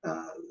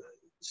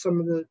some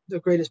of the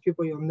greatest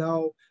people you'll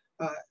know.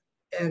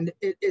 And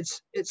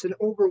it's an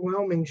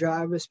overwhelming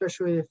job,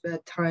 especially if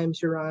at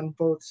times you're on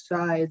both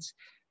sides,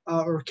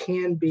 or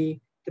can be,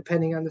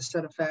 depending on the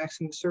set of facts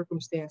and the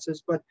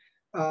circumstances. But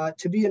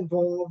to be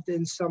involved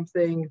in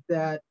something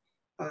that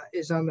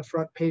is on the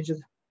front page of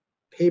the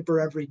paper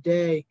every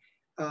day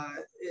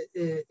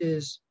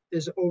is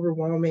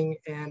overwhelming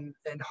and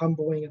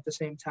humbling at the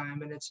same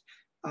time. And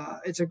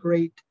it's a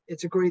great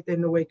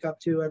thing to wake up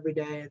to every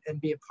day and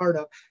be a part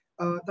of.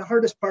 The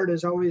hardest part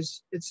is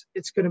always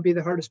it's going to be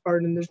the hardest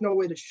part, and there's no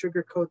way to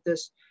sugarcoat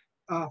this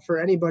for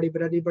anybody,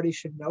 but anybody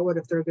should know it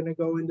if they're going to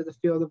go into the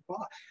field of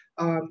law.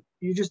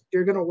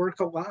 You're going to work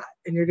a lot,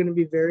 and you're going to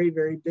be very,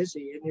 very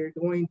busy, and you're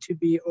going to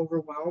be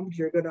overwhelmed.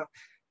 You're going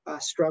to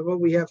struggle.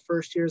 We have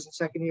first years and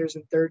second years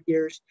and third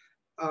years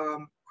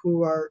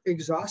who are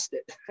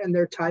exhausted, and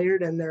they're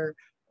tired, and they're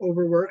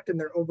overworked, and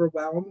they're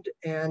overwhelmed,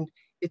 and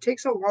it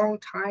takes a long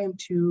time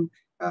to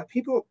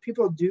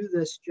people do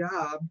this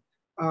job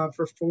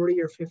for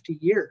 40 or 50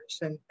 years.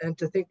 And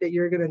to think that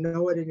you're going to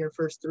know it in your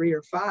first 3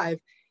 or 5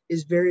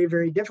 is very,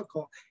 very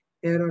difficult.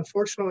 And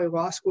unfortunately,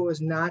 law school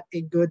is not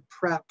a good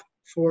prep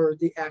for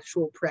the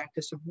actual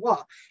practice of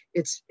law.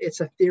 It's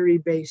a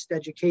theory-based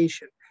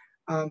education,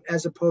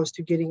 as opposed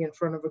to getting in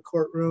front of a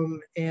courtroom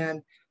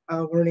and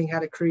learning how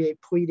to create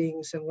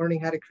pleadings and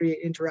learning how to create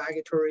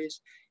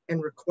interrogatories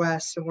and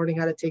requests and learning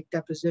how to take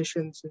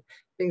depositions and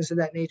things of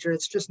that nature.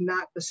 It's just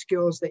not the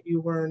skills that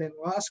you learn in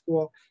law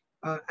school.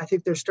 I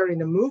think they're starting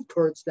to move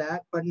towards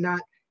that, but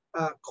not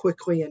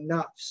quickly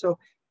enough. So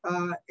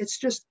it's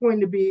just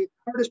going to be,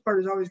 the hardest part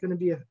is always going to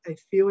be a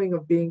feeling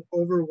of being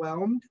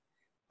overwhelmed,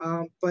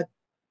 but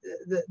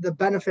the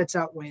benefits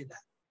outweigh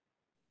that.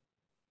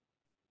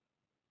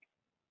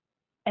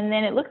 And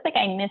then it looks like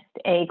I missed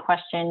a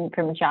question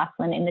from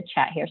Jocelyn in the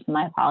chat here, so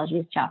my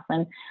apologies,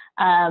 Jocelyn.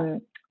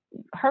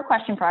 Her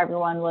question for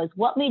everyone was,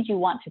 what made you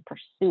want to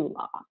pursue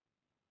law?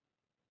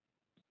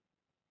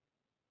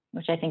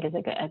 Which I think is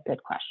a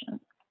good question.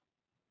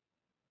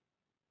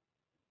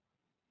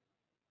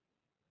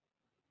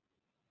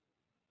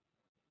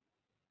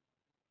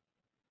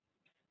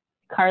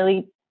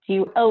 Carly, do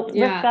you,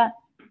 Yeah. Rivka,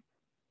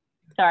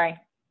 sorry.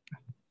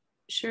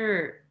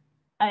 Sure.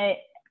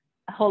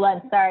 Hold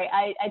on, sorry.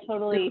 I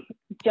totally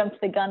jumped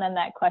the gun on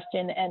that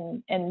question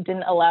and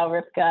didn't allow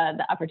Rivka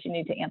the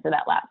opportunity to answer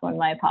that last one.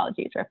 My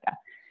apologies, Rivka.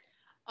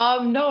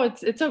 No,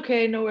 it's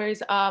okay, no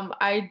worries.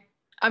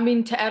 I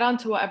mean, to add on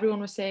to what everyone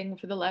was saying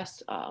for the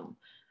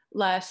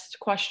last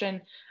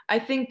question, I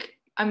think,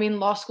 I mean,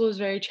 law school is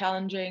very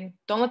challenging.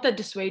 Don't let that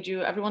dissuade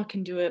you. Everyone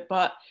can do it,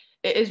 but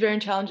it is very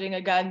challenging.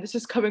 Again, this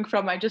is coming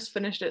from, I just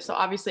finished it. So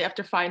obviously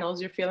after finals,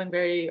 you're feeling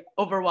very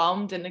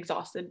overwhelmed and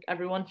exhausted.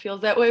 Everyone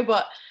feels that way,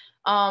 but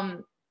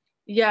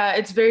yeah,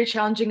 it's very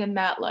challenging in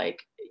that,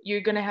 like, you're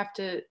gonna have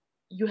to,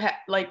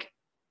 like,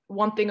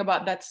 one thing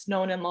about that's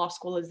known in law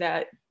school is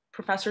that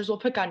professors will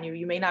pick on you.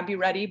 You may not be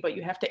ready, but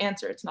you have to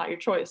answer. It's not your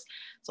choice.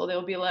 So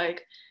they'll be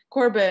like,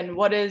 Corbin,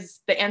 what is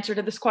the answer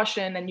to this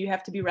question? And you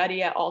have to be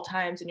ready at all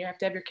times, and you have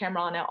to have your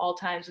camera on at all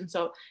times. And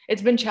so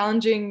it's been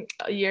challenging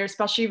a year,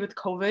 especially with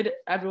COVID.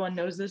 Everyone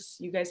knows this.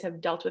 You guys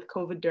have dealt with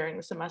COVID during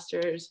the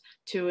semesters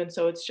too. And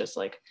so it's just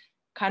like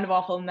kind of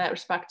awful in that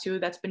respect too.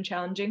 That's been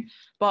challenging.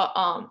 But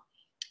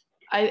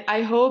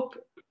I hope,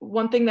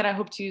 one thing that I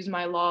hope to use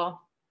my law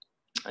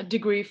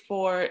degree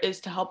for is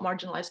to help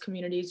marginalized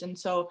communities. And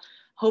so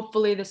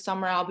hopefully this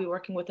summer I'll be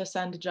working with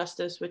Ascend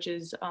Justice, which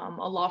is a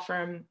law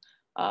firm,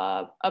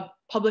 a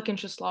public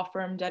interest law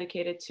firm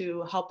dedicated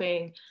to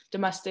helping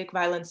domestic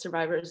violence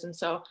survivors. And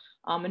so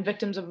and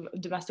victims of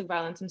domestic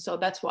violence. And so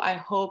that's what I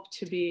hope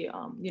to be,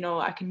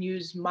 I can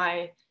use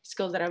my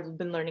skills that I've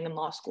been learning in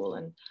law school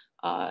and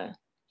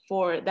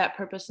for that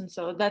purpose. And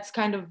so that's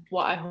kind of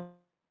what I hope.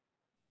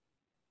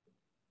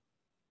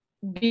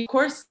 Of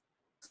course,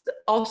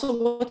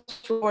 also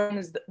what's rewarding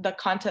is the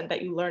content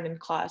that you learn in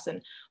class,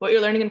 and what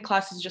you're learning in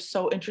class is just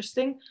so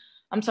interesting.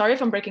 I'm sorry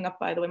if I'm breaking up,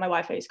 by the way. My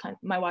Wi-Fi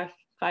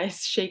is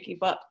shaky,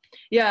 but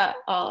yeah,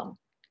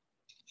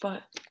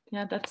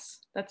 that's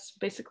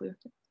basically it.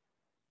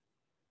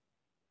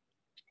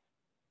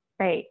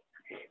 Great.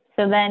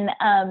 So then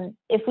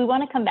if we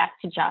want to come back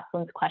to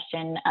Jocelyn's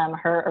question,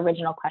 her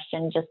original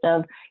question, just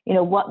of,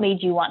 what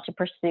made you want to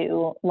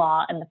pursue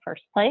law in the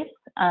first place?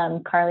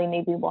 Carly,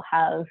 maybe we'll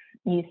have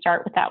you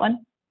start with that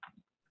one.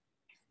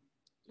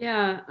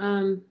 Yeah,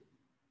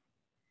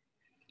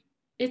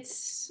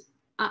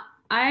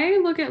 I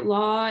look at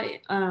law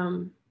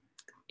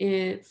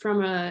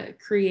from a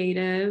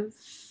creative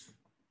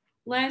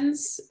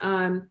lens,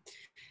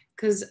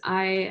 because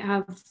I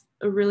have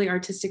a really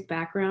artistic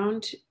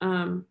background.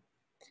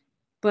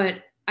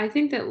 But I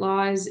think that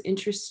law is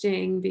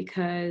interesting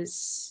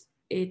because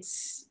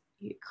it's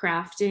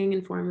crafting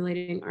and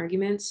formulating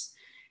arguments.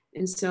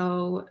 And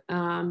so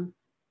a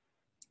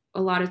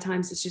lot of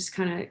times it's just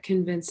kind of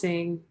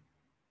convincing.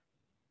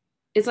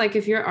 It's like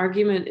if your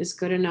argument is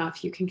good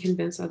enough, you can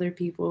convince other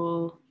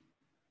people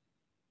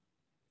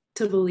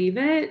to believe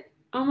it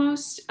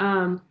almost.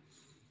 And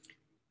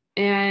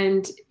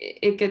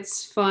it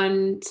gets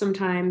fun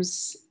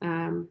sometimes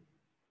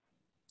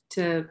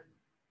to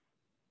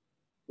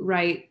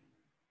write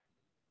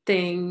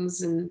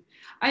things. And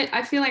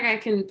I feel like I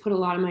can put a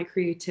lot of my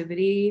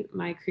creativity,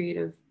 my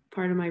creative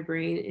part of my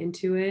brain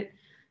into it.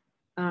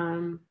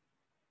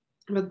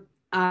 But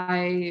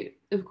I,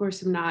 of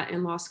course, am not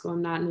in law school.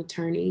 I'm not an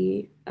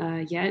attorney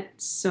yet.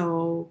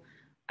 So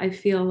I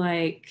feel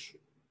like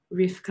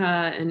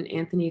Rivka and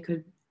Anthony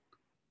could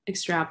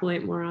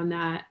extrapolate more on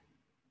that,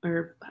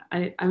 or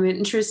I'm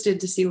interested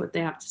to see what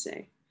they have to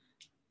say.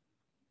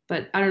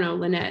 But I don't know,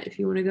 Lynette, if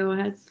you want to go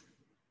ahead.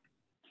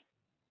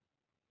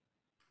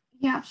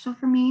 Yeah, so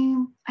for me,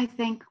 I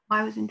think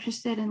why I was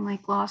interested in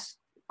law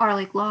or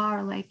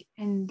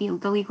in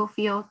the legal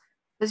field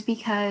was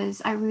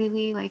because I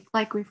really like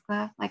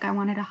Rivka, I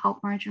wanted to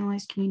help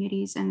marginalized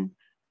communities, and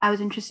I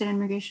was interested in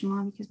immigration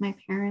law because my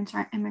parents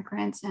are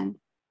immigrants, and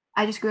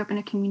I just grew up in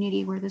a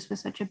community where this was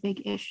such a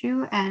big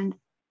issue, and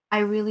I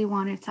really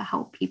wanted to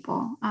help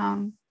people.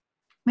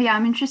 But yeah,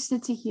 I'm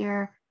interested to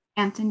hear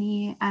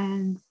Anthony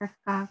and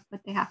Rivka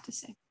what they have to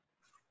say.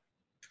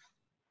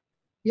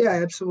 Yeah,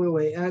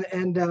 absolutely,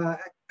 and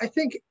I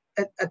think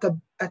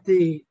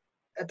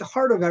at the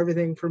heart of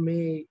everything for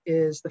me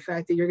is the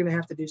fact that you're going to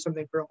have to do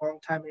something for a long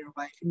time in your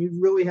life, and you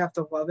really have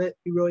to love it.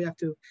 You really have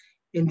to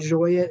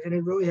enjoy it, and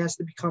it really has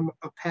to become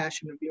a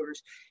passion of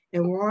yours.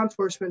 And law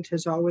enforcement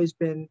has always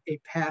been a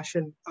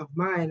passion of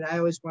mine. I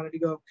always wanted to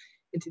go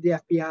into the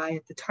FBI.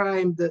 At the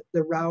time, the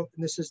route,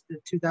 and this is the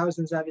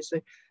 2000s,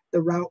 obviously,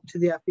 the route to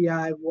the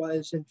FBI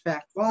was in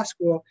fact law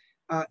school.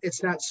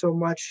 It's not so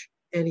much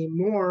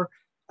anymore.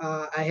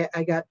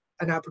 I got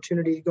an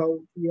opportunity to go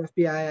to the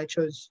FBI. I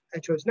chose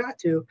not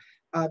to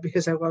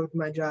because I loved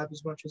my job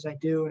as much as I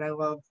do, and I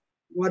love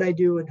what I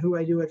do and who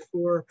I do it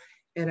for,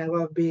 and I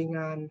love being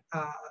on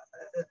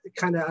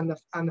kind of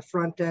on the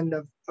front end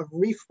of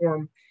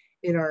reform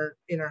in our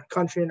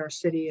country, in our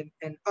city,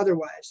 and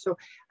otherwise. So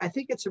I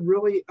think it's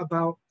really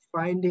about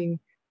finding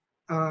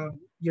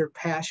your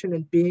passion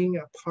and being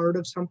a part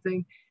of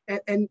something,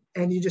 and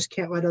you just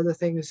can't let other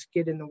things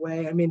get in the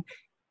way. I mean,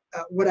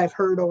 what I've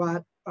heard a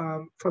lot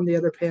from the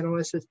other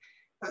panelists is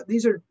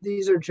these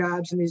are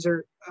jobs and these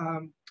are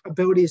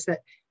abilities that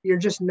you're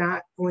just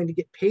not going to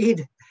get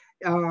paid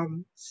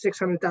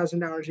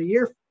 $600,000 a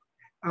year.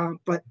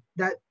 But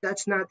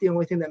that's not the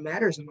only thing that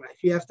matters in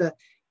life.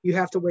 You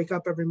have to wake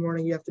up every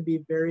morning. You have to be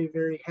very,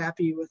 very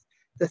happy with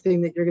the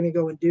thing that you're going to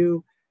go and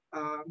do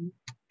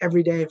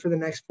every day for the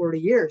next 40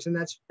 years. And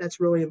that's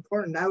really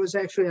important. I was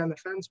actually on the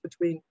fence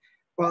between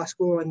law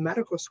school and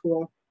medical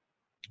school.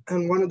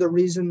 And one of the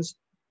reasons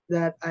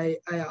that I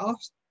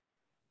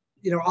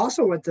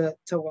also went to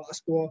law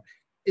school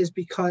is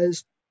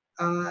because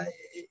I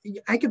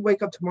could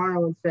wake up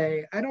tomorrow and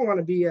say, I don't want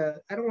to be a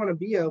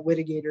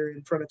litigator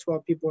in front of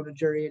 12 people in a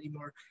jury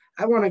anymore.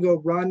 I want to go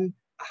run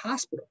a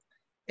hospital.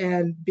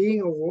 And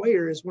being a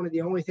lawyer is one of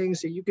the only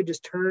things that you could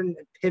just turn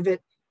and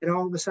pivot, and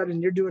all of a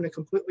sudden you're doing a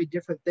completely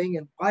different thing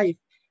in life,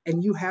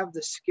 and you have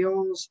the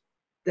skills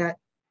that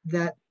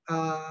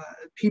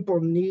people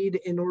need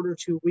in order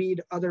to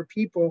lead other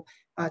people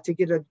to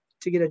get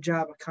a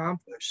job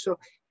accomplished. So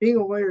being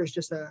a lawyer is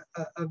just a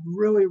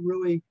really,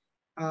 really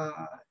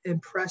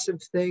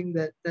impressive thing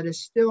that is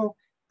still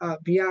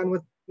beyond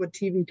what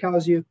TV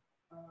tells you,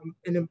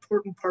 an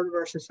important part of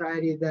our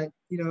society that,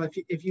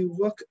 if you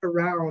look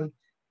around,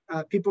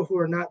 people who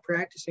are not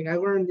practicing, I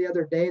learned the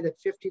other day that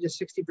 50 to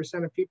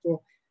 60% of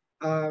people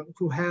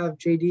who have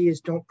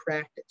JDs don't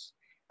practice.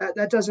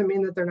 That doesn't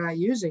mean that they're not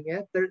using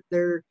it.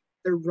 They're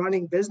they're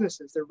running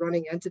businesses, they're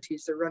running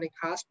entities, they're running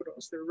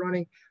hospitals, they're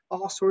running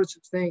all sorts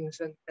of things,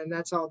 and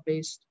that's all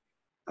based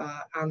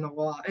on the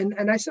law.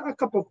 And I saw a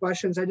couple of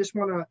questions. I just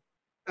want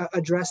to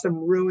address them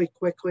really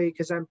quickly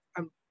because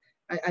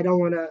I don't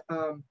want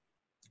to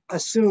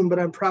assume, but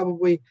I'm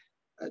probably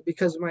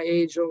because of my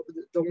age,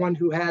 the one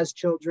who has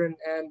children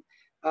and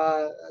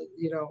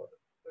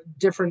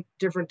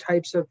different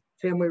types of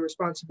family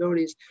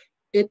responsibilities.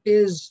 It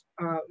is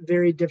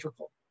very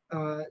difficult.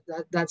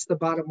 That's the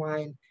bottom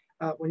line.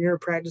 When you're a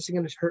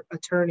practicing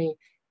attorney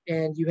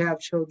and you have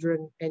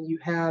children and you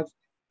have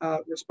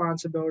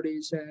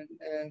responsibilities and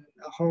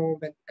a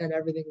home and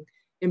everything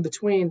in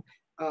between,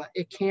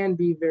 it can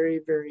be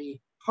very,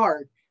 very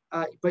hard.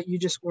 But you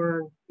just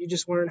learn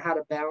how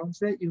to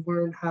balance it. You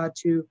learn how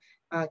to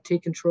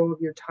take control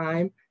of your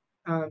time.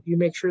 You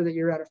make sure that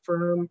you're at a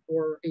firm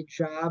or a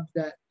job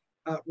that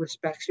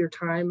respects your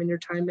time and your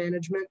time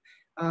management.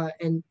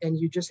 And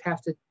you just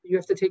have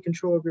to take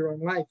control of your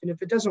own life. And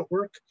if it doesn't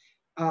work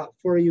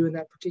for you in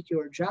that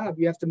particular job,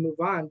 you have to move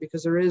on,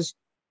 because there is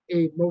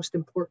a most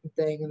important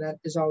thing, and that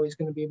is always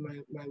going to be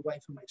my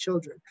wife and my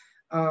children.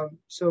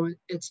 So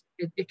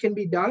it can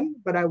be done,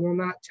 but I will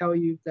not tell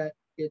you that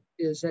it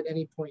is at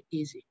any point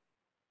easy.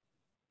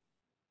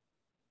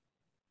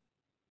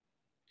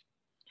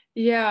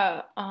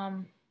 Yeah,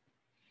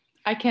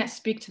 I can't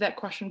speak to that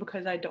question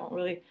because I don't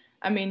really,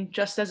 I mean,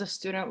 just as a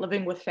student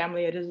living with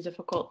family, it is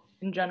difficult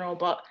in general,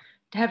 but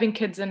having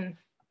kids and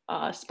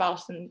a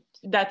spouse, and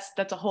that's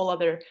a whole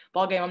other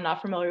ballgame I'm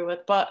not familiar with.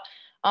 But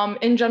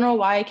in general,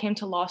 why I came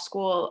to law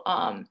school,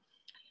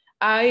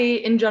 I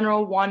in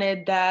general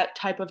wanted that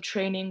type of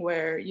training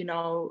where, you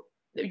know,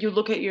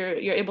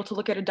 you're able to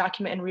look at a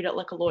document and read it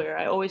like a lawyer.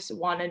 I always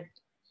wanted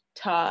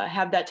to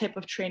have that type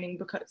of training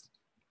because,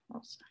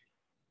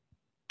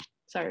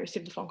 sorry, I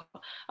received a phone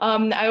call.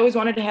 I always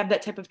wanted to have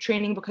that type of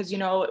training because, you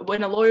know,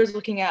 when a lawyer is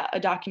looking at a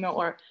document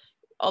or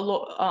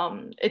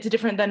it's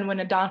different than when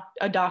a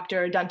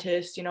doctor, a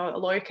dentist, you know, a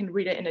lawyer can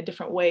read it in a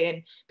different way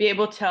and be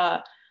able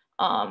to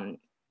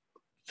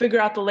figure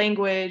out the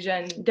language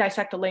and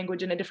dissect the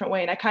language in a different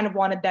way. And I kind of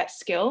wanted that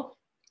skill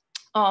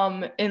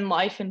in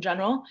life in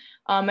general.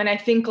 And I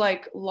think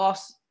like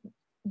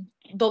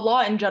the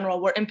law in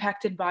general, we're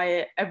impacted by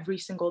it every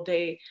single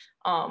day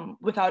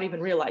without even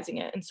realizing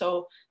it. And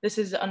so this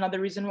is another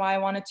reason why I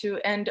wanted to.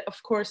 And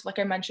of course, like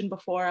I mentioned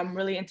before, I'm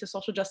really into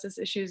social justice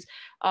issues.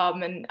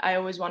 And I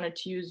always wanted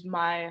to use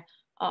my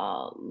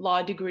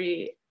law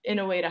degree in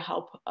a way to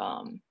help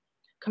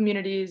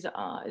communities,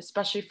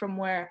 especially from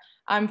where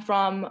I'm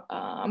from.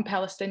 I'm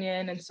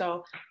Palestinian. And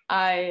so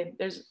I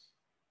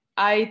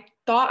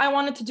thought I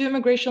wanted to do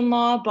immigration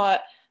law,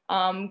 but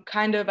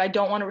I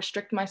don't want to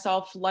restrict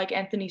myself. Like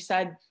Anthony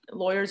said,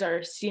 lawyers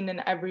are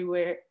seen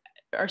everywhere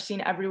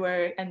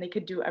and they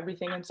could do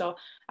everything. And so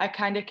I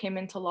kind of came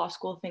into law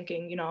school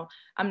thinking, you know,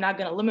 I'm not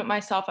going to limit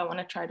myself. I want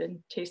to try to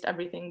taste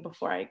everything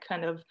before I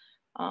kind of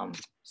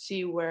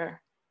see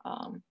where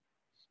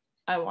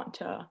I want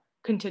to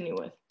continue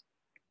with.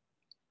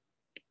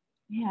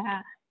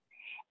 Yeah.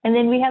 And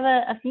then we have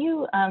a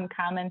few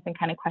comments and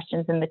kind of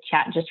questions in the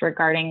chat just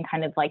regarding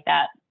kind of like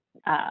that,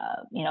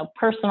 you know,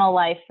 personal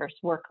life versus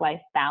work-life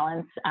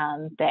balance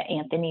that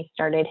Anthony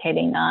started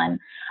hitting on.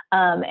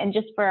 And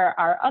just for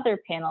our other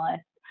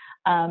panelists,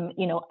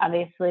 you know,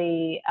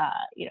 obviously,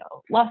 you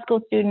know, law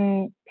school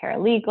student,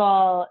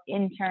 paralegal,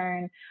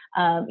 intern,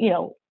 you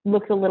know,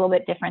 looks a little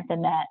bit different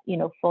than that, you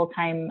know,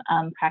 full-time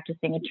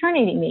practicing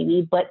attorney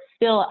maybe, but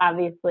still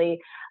obviously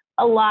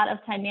a lot of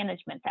time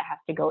management that has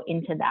to go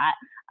into that.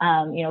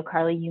 You know,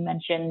 Carly, you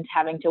mentioned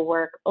having to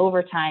work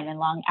overtime and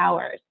long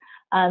hours.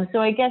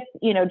 So I guess,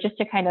 you know, just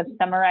to kind of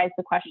summarize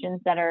the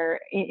questions that are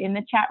in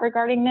the chat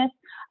regarding this,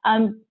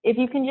 if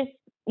you can just,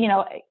 you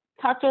know,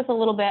 talk to us a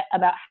little bit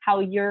about how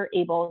you're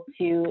able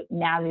to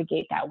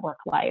navigate that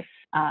work-life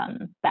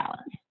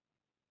balance.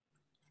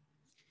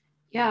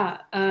 Yeah,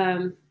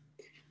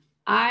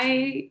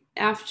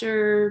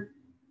 after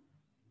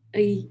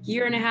a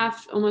year and a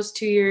half, almost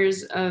 2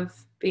 years of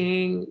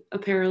being a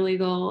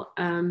paralegal,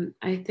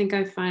 I think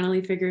I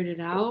finally figured it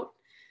out.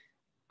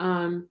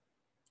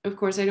 Of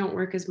course, I don't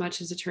work as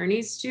much as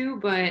attorneys do,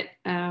 but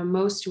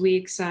most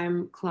weeks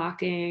I'm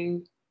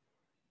clocking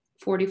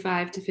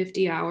 45 to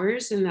 50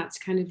 hours, and that's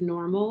kind of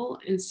normal.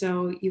 And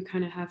so you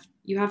kind of have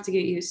to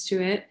get used to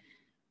it.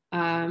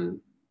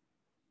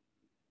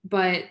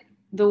 But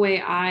the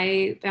way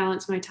I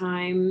balance my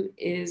time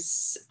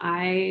is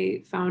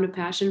I found a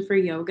passion for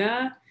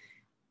yoga.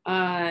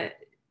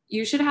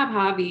 You should have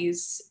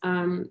hobbies,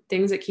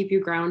 things that keep you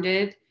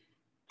grounded,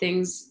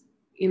 things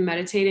in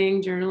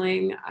meditating,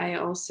 journaling. I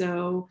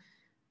also,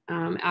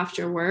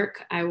 after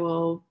work, I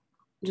will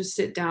just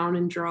sit down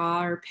and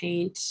draw or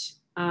paint,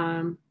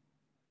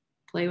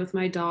 play with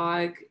my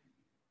dog.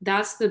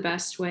 That's the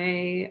best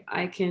way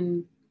I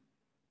can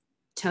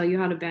tell you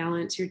how to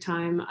balance your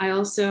time. I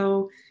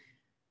also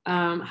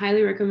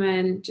highly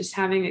recommend just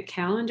having a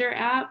calendar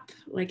app.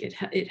 Like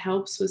it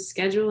helps with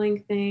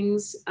scheduling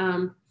things.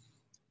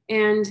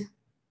 And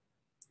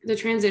the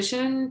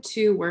transition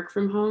to work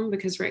from home,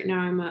 because right now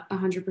I'm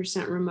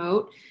 100%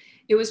 remote,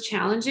 it was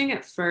challenging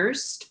at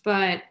first,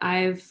 but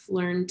I've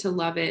learned to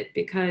love it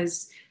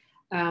because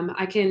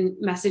I can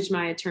message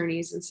my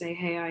attorneys and say,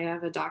 hey, I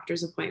have a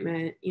doctor's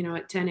appointment, you know,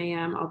 at 10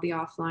 a.m. I'll be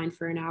offline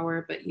for an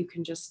hour, but you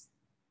can just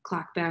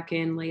clock back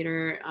in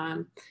later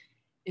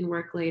and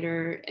work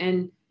later.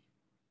 And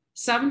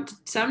some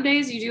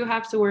days you do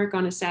have to work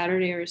on a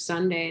Saturday or a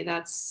Sunday.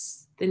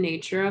 That's the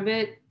nature of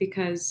it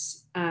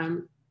because,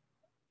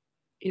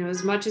 you know,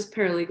 as much as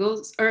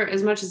paralegals or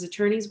as much as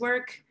attorneys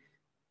work,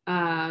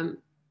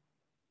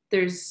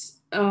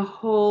 there's a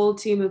whole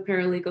team of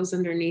paralegals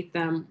underneath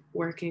them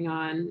working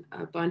on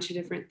a bunch of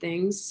different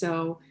things.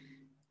 So,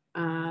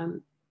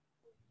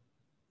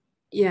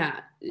 yeah,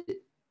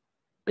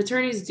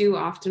 attorneys do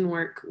often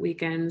work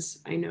weekends,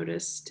 I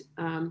noticed.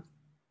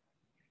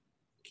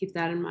 Keep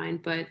that in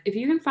mind. But if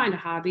you can find a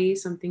hobby,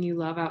 something you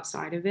love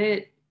outside of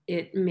it,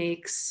 it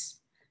makes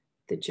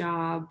the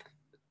job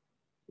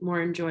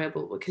more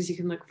enjoyable because you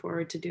can look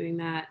forward to doing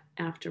that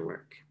after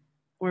work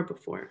or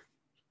before.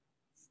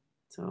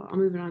 So I'll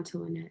move it on to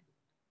Lynette.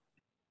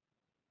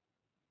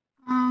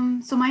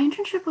 So my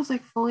internship was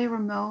like fully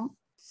remote.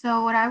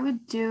 So what I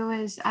would do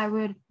is I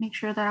would make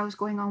sure that I was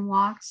going on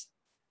walks.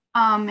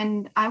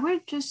 And I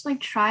would just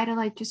like try to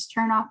like just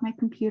turn off my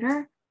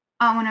computer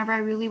whenever I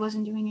really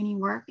wasn't doing any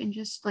work and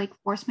just like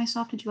force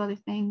myself to do other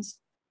things.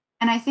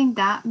 And I think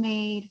that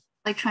made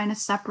like trying to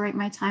separate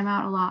my time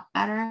out a lot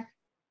better.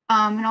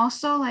 And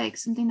also like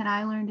something that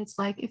I learned, it's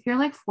like if you're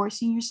like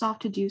forcing yourself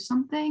to do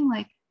something,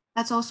 like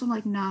that's also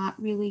like not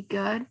really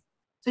good.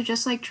 So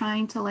just like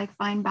trying to like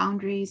find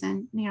boundaries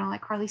and, you know,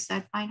 like Carly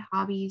said, find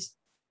hobbies.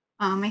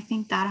 I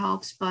think that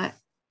helps. But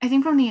I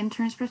think from the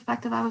intern's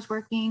perspective, I was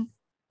working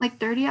like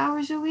 30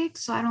 hours a week.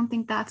 So I don't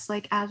think that's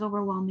like as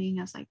overwhelming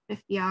as like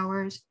 50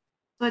 hours.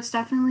 So it's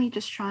definitely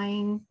just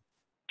trying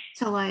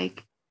to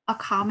like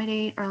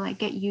accommodate or like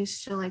get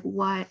used to like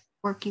what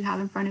work you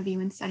have in front of you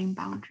and setting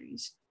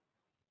boundaries.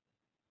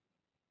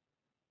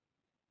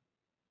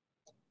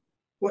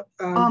 What,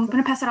 I'm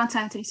gonna pass it on to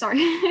Anthony,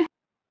 sorry.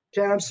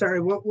 Jen, I'm sorry,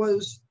 what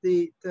was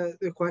the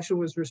question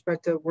with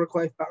respect to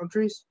work-life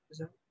boundaries? Is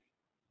that?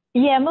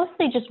 Yeah,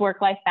 mostly just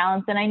work-life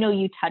balance. And I know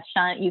you touched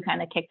on it. You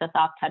kind of kicked us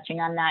off touching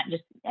on that,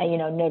 just, you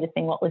know,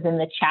 noticing what was in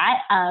the chat.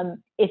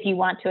 If you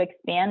want to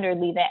expand or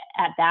leave it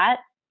at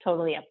that,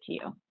 totally up to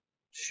you.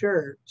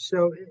 Sure.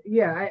 So,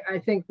 yeah, I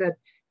think that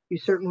you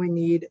certainly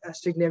need a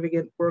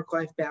significant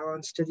work-life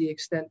balance to the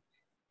extent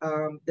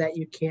that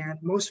you can.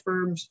 Most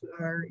firms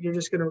are,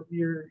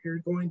 you're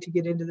going to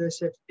get into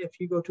this if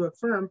you go to a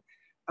firm,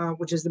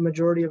 which is the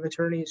majority of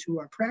attorneys who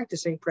are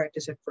practice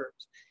at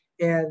firms.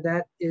 And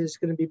that is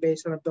going to be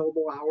based on a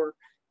billable hour.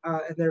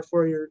 And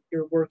therefore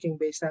you're working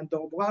based on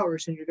billable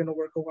hours, and you're going to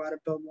work a lot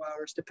of billable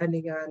hours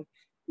depending on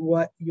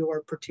what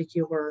your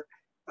particular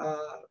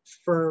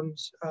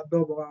firm's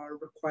billable hour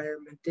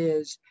requirement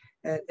is,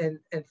 and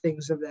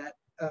things of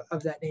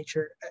that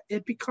nature.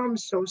 It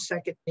becomes so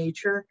second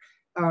nature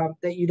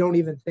that you don't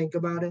even think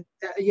about it.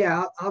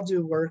 Yeah, I'll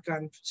do work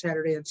on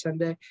Saturday and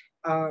Sunday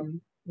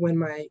when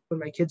my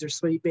kids are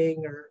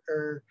sleeping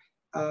or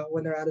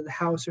when they're out of the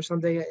house or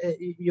something.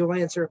 You'll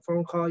answer a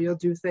phone call, you'll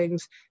do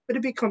things, but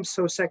it becomes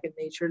so second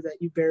nature that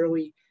you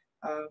barely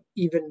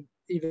even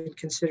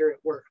consider it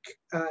work.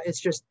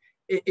 It's just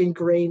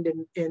ingrained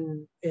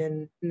in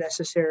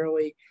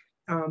necessarily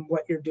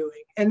what you're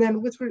doing. And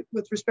then with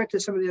respect to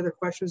some of the other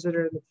questions that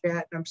are in the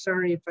chat, and I'm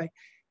sorry if I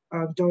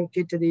don't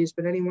get to these,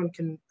 but anyone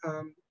can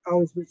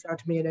always reach out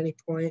to me at any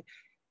point.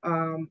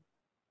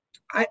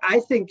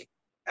 I think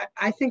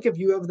if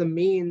you have the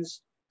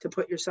means to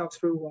put yourself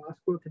through law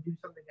school to do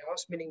something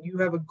else, meaning you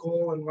have a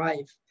goal in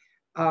life,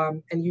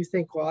 and you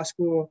think law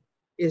school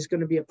is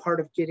going to be a part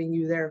of getting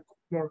you there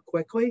more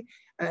quickly,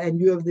 and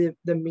you have the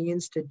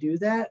means to do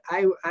that,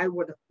 I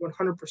would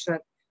 100%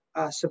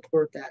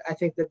 support that. I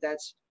think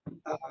that's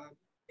an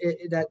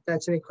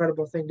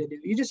incredible thing to do.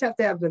 You just have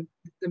to have the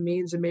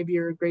means, and maybe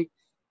you're a great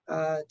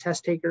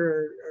test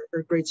taker or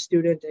a great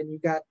student, and you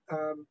got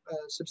a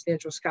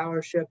substantial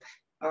scholarship.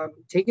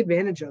 Take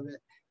advantage of it.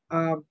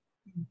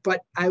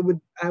 But I would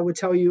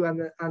tell you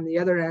on the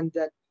other end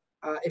that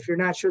if you're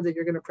not sure that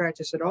you're going to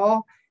practice at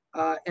all,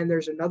 and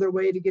there's another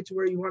way to get to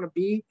where you want to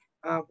be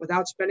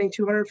without spending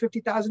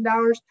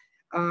 $250,000,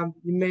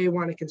 you may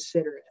want to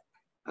consider it,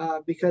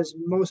 because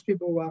most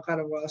people walk out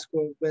of law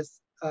school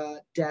with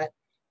debt,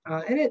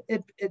 and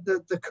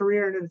the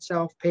career in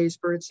itself pays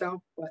for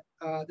itself. But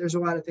there's a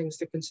lot of things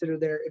to consider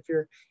there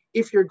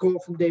if your goal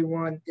from day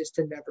one is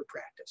to never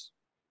practice.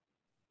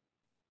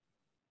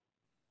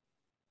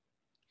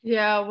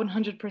 Yeah,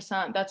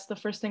 100%. That's the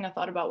first thing I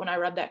thought about when I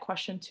read that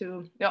question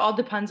too. It all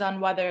depends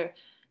on whether,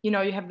 you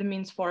know, you have the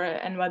means for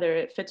it and whether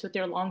it fits with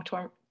your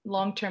long-term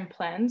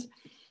plans.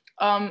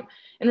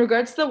 In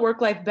regards to the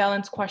work-life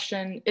balance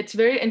question, it's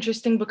very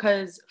interesting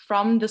because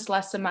from this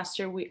last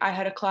semester, I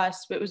had a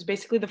class, it was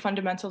basically the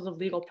fundamentals of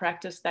legal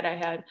practice that I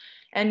had.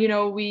 And, you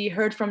know, we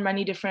heard from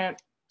many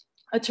different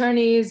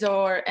attorneys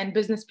and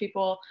business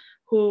people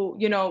who,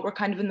 you know, were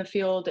kind of in the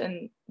field,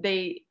 and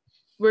they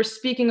were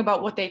speaking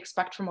about what they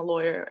expect from a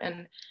lawyer.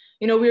 And,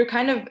 you know, we were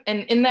kind of,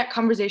 and in that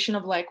conversation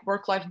of like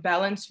work-life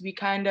balance, we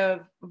kind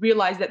of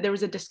realized that there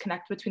was a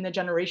disconnect between the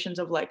generations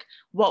of like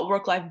what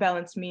work-life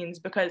balance means,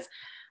 because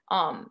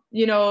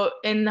you know,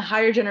 in the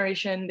higher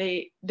generation,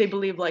 they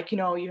believe like, you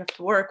know, you have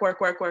to work.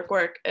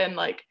 And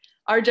like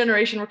our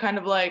generation, we're kind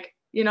of like,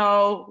 you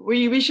know,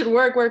 we should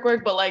work,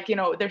 but like, you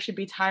know, there should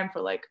be time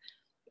for like,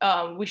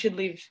 we should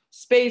leave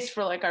space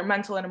for like our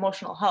mental and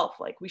emotional health.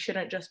 Like we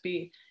shouldn't just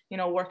be, you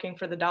know, working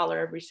for the dollar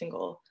every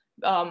single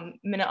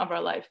minute of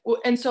our life.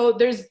 And so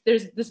there's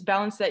this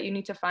balance that you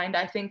need to find.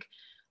 I think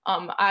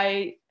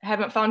I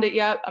haven't found it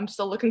yet. I'm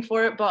still looking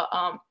for it. But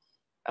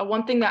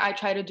one thing that I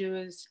try to do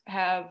is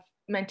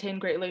maintain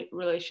great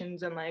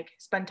relations and like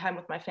spend time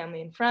with my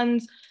family and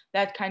friends.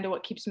 That's kind of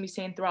what keeps me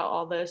sane throughout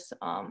all this.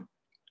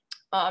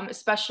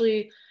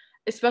 Especially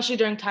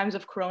during times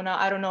of Corona.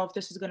 I don't know if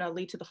this is going to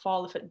lead to the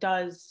fall. If it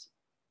does,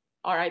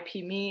 RIP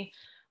me.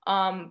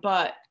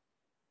 But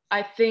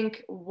I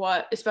think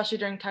especially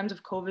during times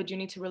of COVID, you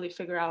need to really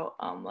figure out,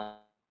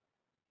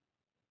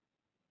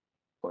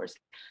 course,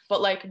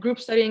 but like group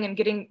studying and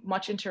getting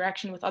much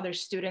interaction with other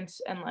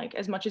students and like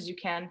as much as you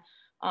can,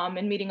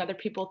 and meeting other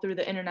people through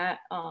the internet.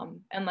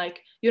 And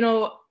like, you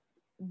know,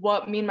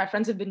 what me and my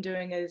friends have been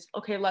doing is,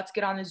 okay, let's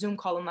get on a Zoom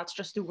call and let's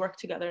just do work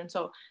together. And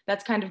so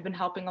that's kind of been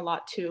helping a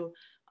lot too,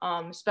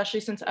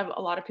 especially since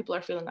a lot of people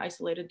are feeling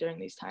isolated during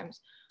these times.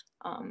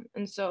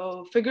 And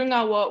so figuring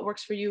out what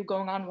works for you,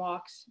 going on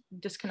walks,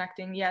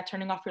 disconnecting, yeah,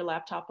 turning off your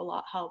laptop a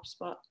lot helps.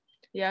 But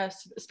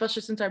yes,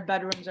 especially since our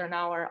bedrooms are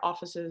now our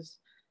offices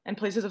and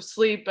places of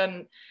sleep,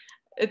 and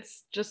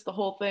it's just the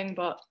whole thing.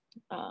 But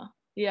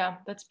yeah,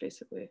 that's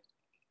basically it.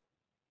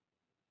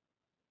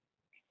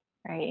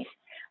 Right.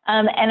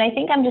 And I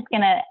think I'm just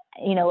gonna,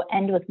 you know,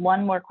 end with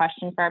one more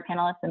question for our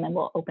panelists, and then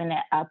we'll open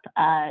it up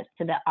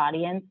to the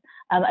audience.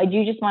 I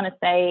do just want to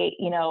say,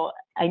 you know,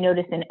 I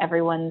noticed in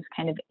everyone's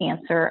kind of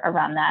answer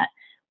around that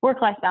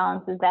work-life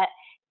balance is that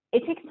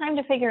it takes time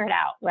to figure it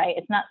out, right?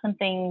 It's not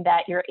something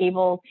that you're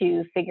able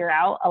to figure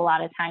out a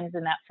lot of times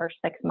in that first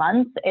 6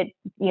 months. It,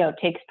 you know,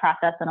 takes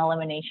process and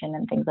elimination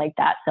and things like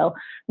that. So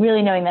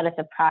really knowing that it's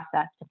a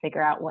process to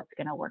figure out what's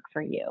going to work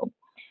for you.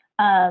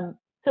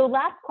 So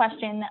last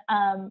question,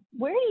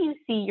 where do you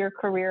see your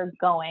career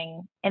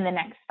going in the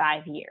next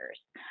 5 years?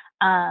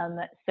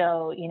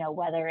 So, you know,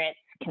 whether it's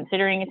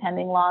considering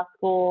attending law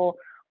school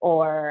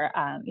or,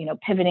 you know,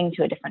 pivoting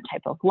to a different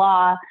type of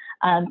law,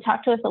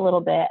 talk to us a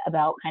little bit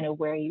about kind of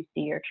where you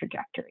see your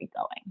trajectory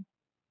going.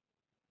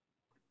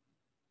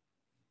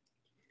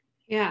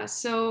 Yeah,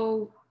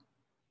 so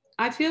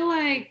I feel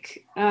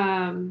like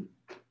the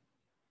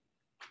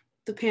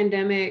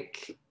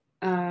pandemic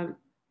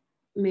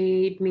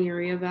made me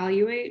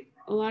reevaluate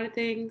a lot of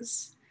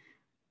things.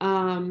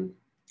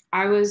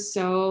 I was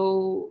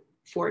so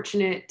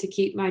fortunate to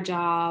keep my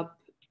job,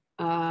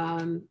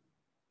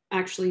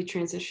 actually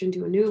transition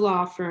to a new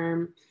law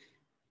firm,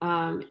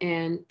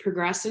 and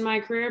progress in my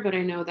career, but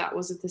I know that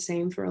wasn't the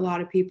same for a lot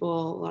of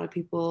people. A lot of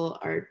people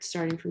are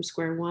starting from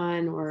square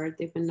one, or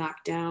they've been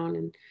knocked down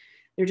and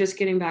they're just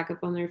getting back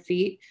up on their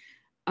feet.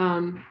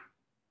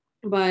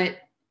 But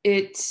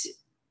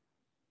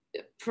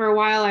for a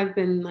while I've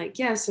been like,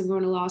 yes, I'm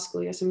going to law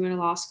school. Yes, I'm going to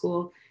law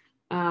school.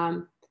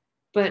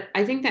 But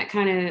I think that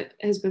kind of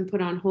has been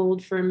put on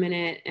hold for a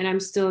minute, and I'm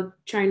still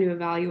trying to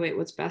evaluate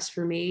what's best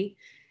for me.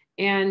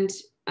 And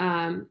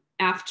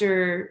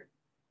after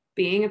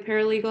being a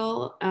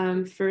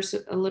paralegal for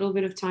a little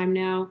bit of time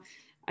now,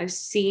 I've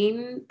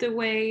seen the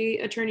way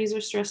attorneys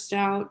are stressed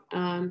out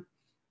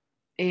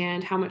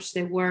and how much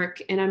they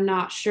work. And I'm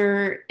not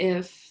sure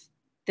if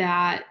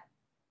that,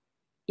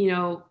 you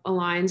know,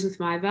 aligns with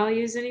my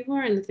values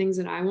anymore and the things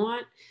that I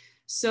want.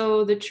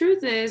 So the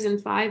truth is, in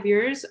 5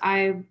 years,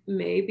 I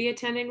may be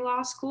attending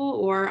law school,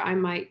 or I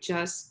might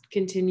just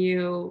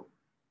continue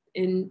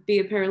and be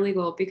a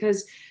paralegal,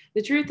 because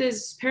the truth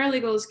is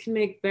paralegals can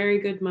make very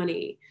good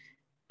money,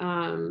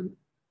 you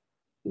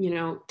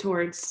know,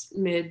 towards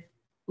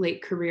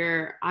late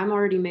career. I'm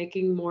already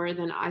making more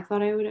than I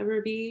thought I would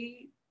ever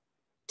be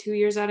 2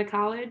 years out of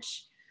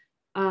college.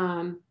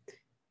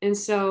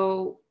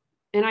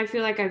 And I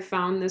feel like I've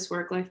found this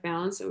work-life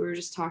balance that we were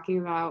just talking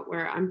about,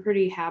 where I'm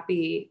pretty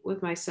happy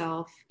with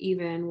myself,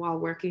 even while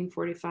working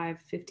 45,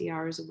 50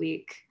 hours a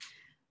week.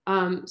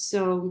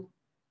 So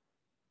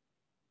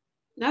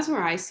that's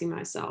where I see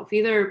myself,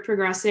 either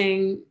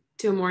progressing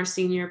to a more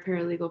senior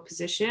paralegal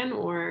position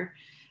or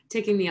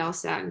taking the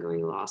LSAT and going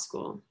to law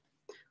school.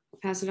 I'll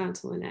pass it on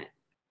to Lynette.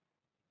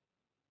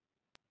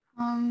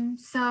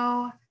 So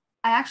I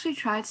actually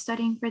tried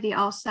studying for the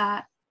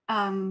LSAT.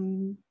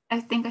 I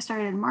think I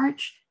started in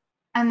March.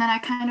 And then I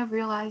kind of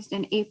realized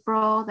in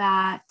April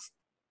that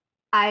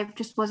I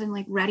just wasn't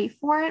like ready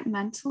for it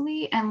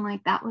mentally, and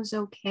like that was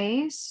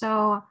okay.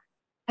 So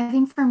I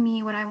think for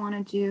me, what I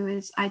want to do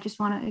is I just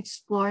want to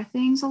explore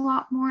things a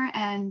lot more.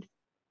 And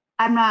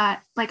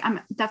I'm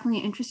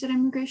definitely interested in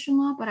immigration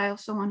law, but I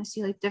also want to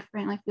see like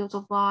different like fields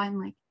of law and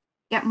like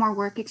get more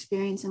work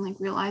experience and like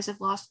realize if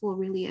law school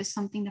really is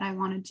something that I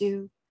want to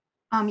do.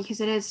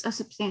 because it is a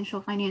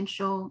substantial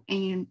financial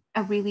and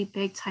a really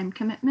big time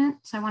commitment.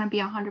 So I want to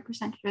be 100%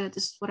 sure that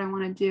this is what I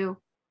want to do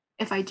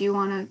if I do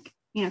want to,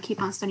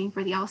 keep on studying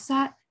for the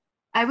LSAT.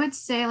 I would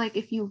say, like,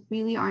 if you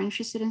really are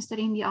interested in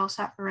studying the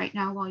LSAT for right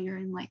now while you're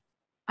in like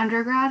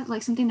undergrad,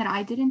 like something that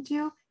I didn't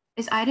do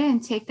is I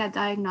didn't take that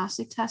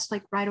diagnostic test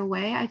like right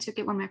away. I took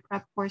it when my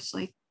prep course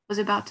like was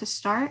about to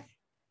start.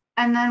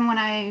 And then when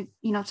I,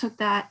 took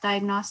that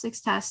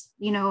diagnostics test,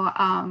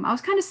 I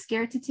was kind of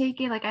scared to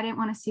take it. Like I didn't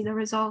want to see the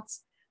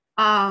results.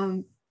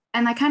 And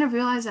I kind of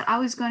realized that I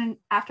was going,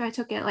 after I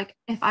took it, like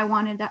if I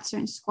wanted that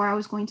certain score, I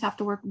was going to have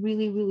to work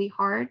really, really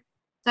hard.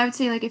 So I would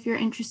say, like, if you're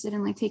interested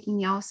in like taking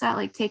the LSAT,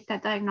 like take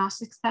that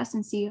diagnostics test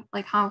and see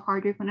like how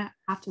hard you're going to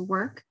have to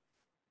work.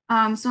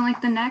 So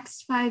like the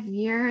next 5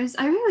 years,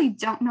 I really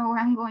don't know where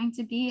I'm going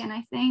to be. And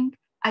I think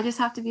I just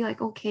have to be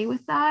like, okay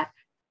with that.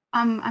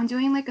 I'm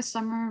doing like a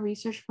summer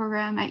research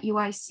program at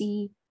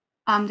UIC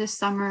this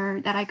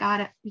summer that I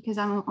got it because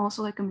I'm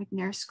also like a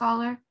McNair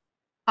scholar.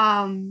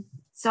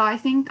 So I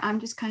think I'm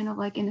just kind of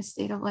like in a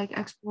state of like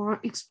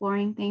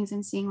exploring things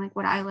and seeing like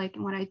what I like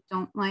and what I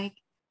don't like.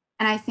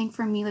 And I think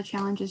for me, the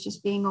challenge is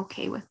just being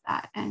okay with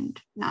that and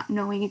not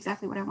knowing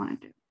exactly what I want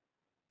to do.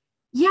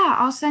 Yeah,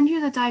 I'll send you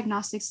the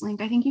diagnostics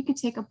link. I think you could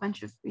take a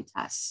bunch of free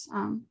tests.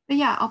 But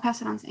yeah, I'll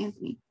pass it on to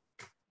Anthony.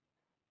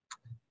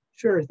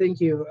 Sure,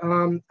 thank you.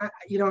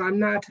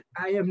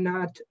 I am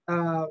not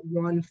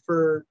one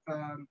for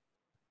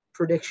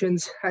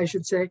predictions, I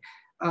should say,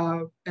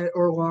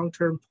 or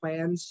long-term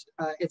plans.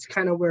 It's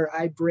kind of where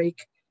I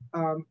break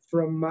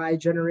from my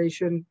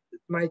generation,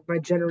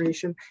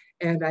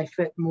 and I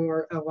fit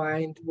more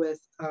aligned with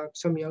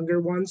some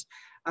younger ones.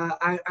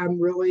 I'm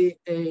really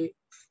a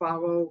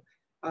follow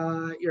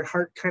your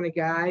heart kind of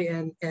guy,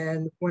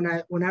 and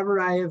whenever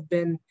I have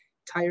been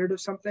tired of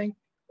something,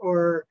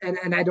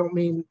 and I don't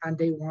mean on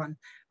day one,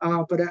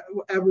 but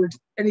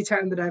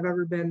anytime that I've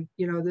ever been,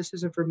 this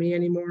isn't for me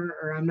anymore,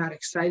 or I'm not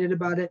excited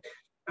about it.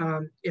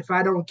 If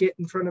I don't get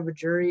in front of a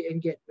jury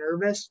and get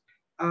nervous,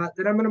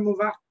 then I'm going to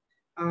move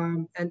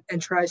on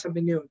and try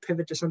something new and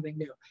pivot to something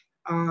new.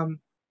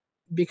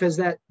 Because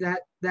that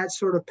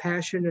sort of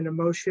passion and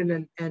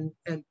emotion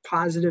and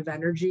positive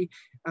energy,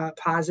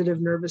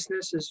 positive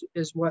nervousness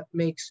is what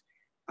makes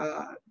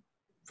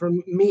for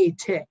me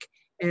tick.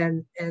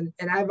 And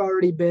I've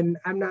already been,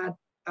 I'm not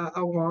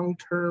a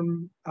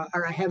long-term,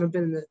 or I haven't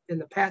been in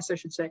the past, I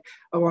should say,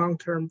 a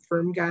long-term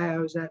firm guy. I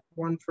was at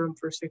one firm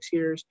for 6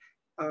 years,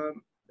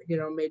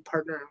 made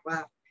partner and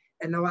left.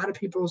 And a lot of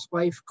people's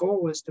life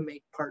goal is to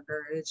make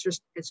partner. And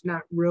it's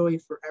not really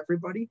for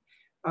everybody.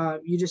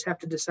 You just have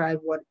to decide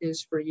what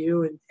is for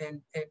you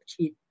and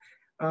keep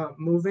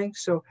moving.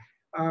 So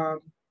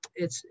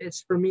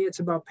it's for me, it's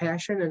about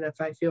passion. And if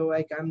I feel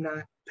like I'm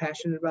not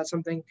passionate about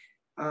something,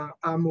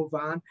 I'll move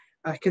on.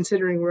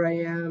 Considering where I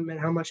am and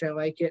how much I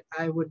like it,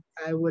 I would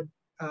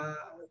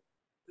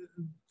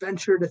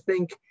venture to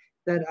think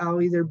that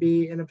I'll either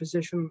be in a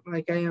position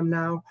like I am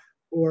now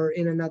or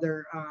in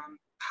another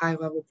high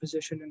level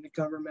position in the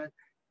government,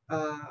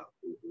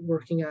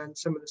 working on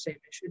some of the same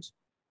issues.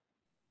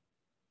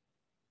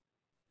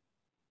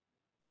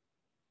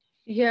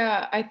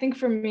 Yeah, I think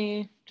for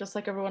me, just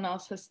like everyone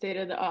else has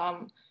stated,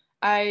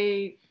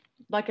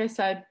 like I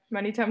said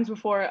many times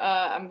before,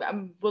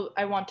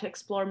 I want to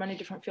explore many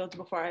different fields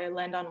before I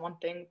land on one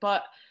thing.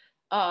 But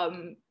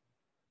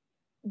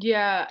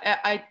yeah,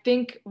 I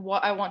think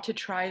what I want to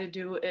try to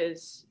do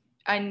is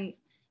I'm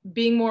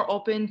being more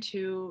open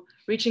to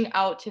reaching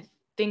out to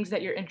things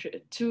that you're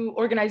to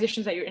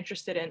organizations that you're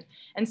interested in,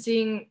 and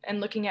seeing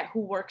and looking at who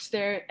works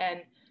there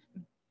and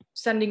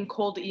sending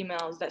cold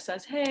emails that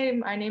says, hey,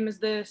 my name is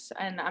this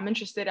and I'm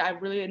interested. I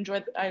really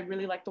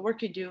like the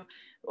work you do.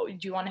 Do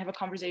you want to have a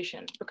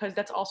conversation? Because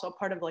that's also a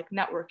part of like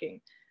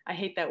networking. I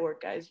hate that word,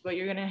 guys, but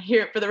you're gonna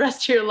hear it for the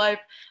rest of your life,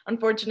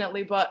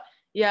 unfortunately. But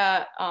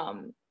yeah,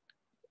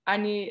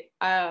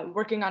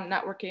 working on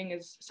networking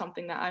is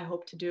something that I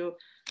hope to do.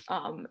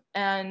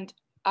 And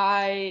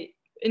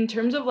in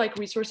terms of like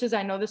resources,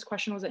 I know this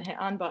question wasn't hit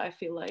on, but I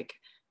feel like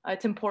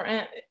it's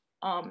important.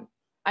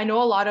 I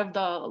know a lot of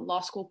the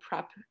law school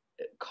prep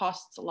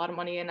costs a lot of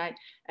money,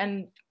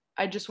 and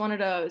I just wanted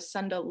to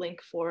send a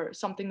link for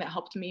something that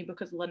helped me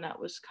because Lynette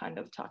was kind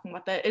of talking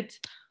about that. It's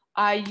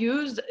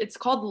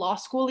called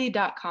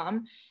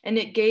lawschooly.com, and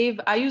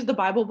I used the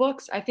Bible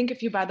books. I think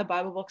if you buy the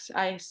Bible books,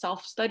 I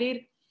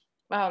self-studied,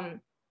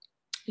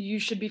 you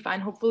should be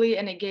fine, hopefully.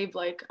 And it gave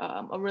like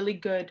a really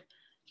good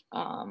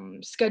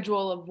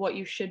schedule of what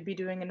you should be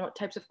doing and what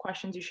types of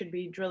questions you should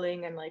be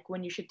drilling and like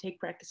when you should take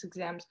practice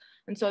exams.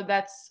 And so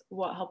that's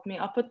what helped me.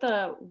 I'll put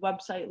the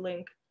website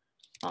link.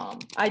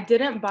 I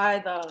didn't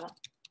buy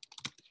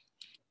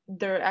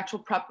their actual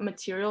prep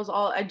materials.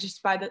 I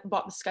just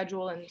bought the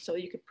schedule, and so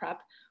you could prep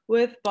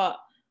with. But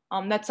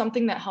that's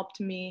something that helped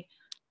me.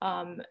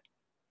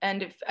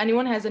 And if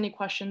anyone has any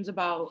questions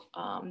about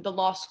the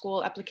law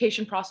school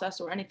application process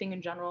or anything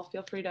in general,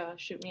 feel free to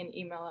shoot me an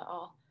email at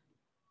all.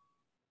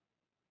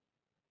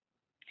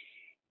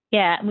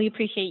 Yeah, we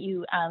appreciate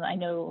you. I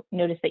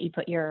noticed that you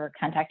put your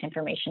contact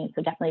information,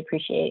 so definitely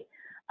appreciate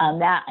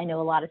that. I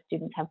know a lot of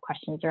students have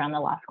questions around the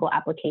law school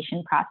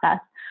application process.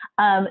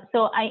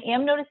 So I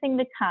am noticing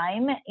the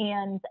time,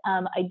 and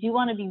I do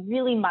want to be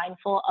really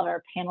mindful of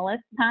our panelists'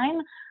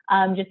 time,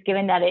 just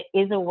given that it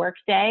is a work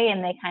day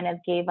and they kind of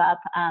gave up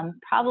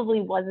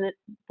probably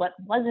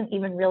wasn't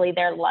even really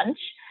their lunch.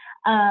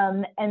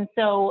 And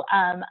so,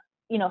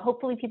 you know,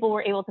 hopefully people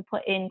were able to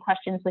put in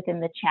questions within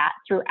the chat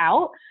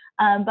throughout.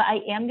 But I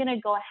am going to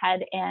go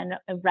ahead and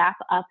wrap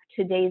up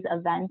today's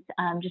event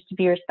just to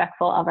be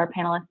respectful of our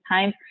panelists'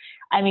 time.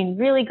 I mean,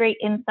 really great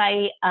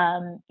insight.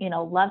 You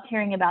know, loved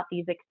hearing about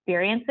these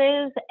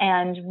experiences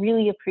and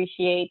really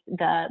appreciate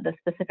the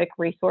specific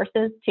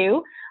resources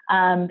too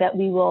that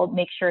we will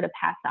make sure to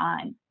pass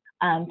on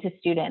to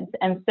students.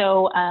 And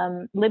so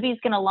Libby's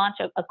going to launch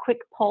a quick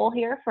poll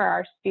here for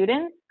our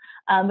students.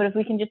 But if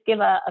we can just give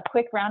a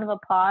quick round of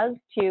applause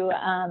to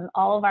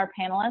all of our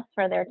panelists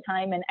for their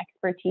time and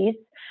expertise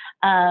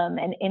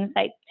and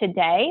insights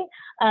today.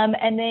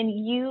 And then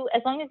you,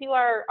 as long as you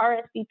are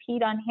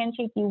RSVP'd on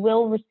Handshake, you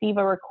will receive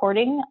a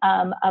recording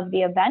of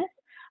the event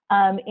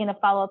in a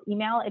follow-up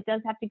email. It does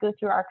have to go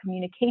through our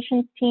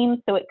communications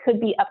team, so it could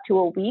be up to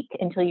a week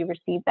until you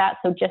receive that.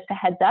 So just a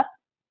heads up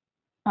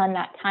on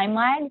that time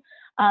lag.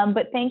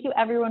 But thank you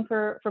everyone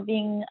for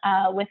being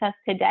with us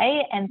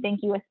today, and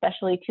thank you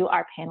especially to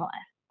our panelists.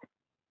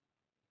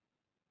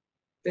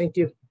 Thank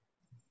you.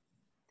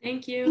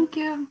 Thank you. Thank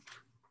you.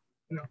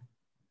 No.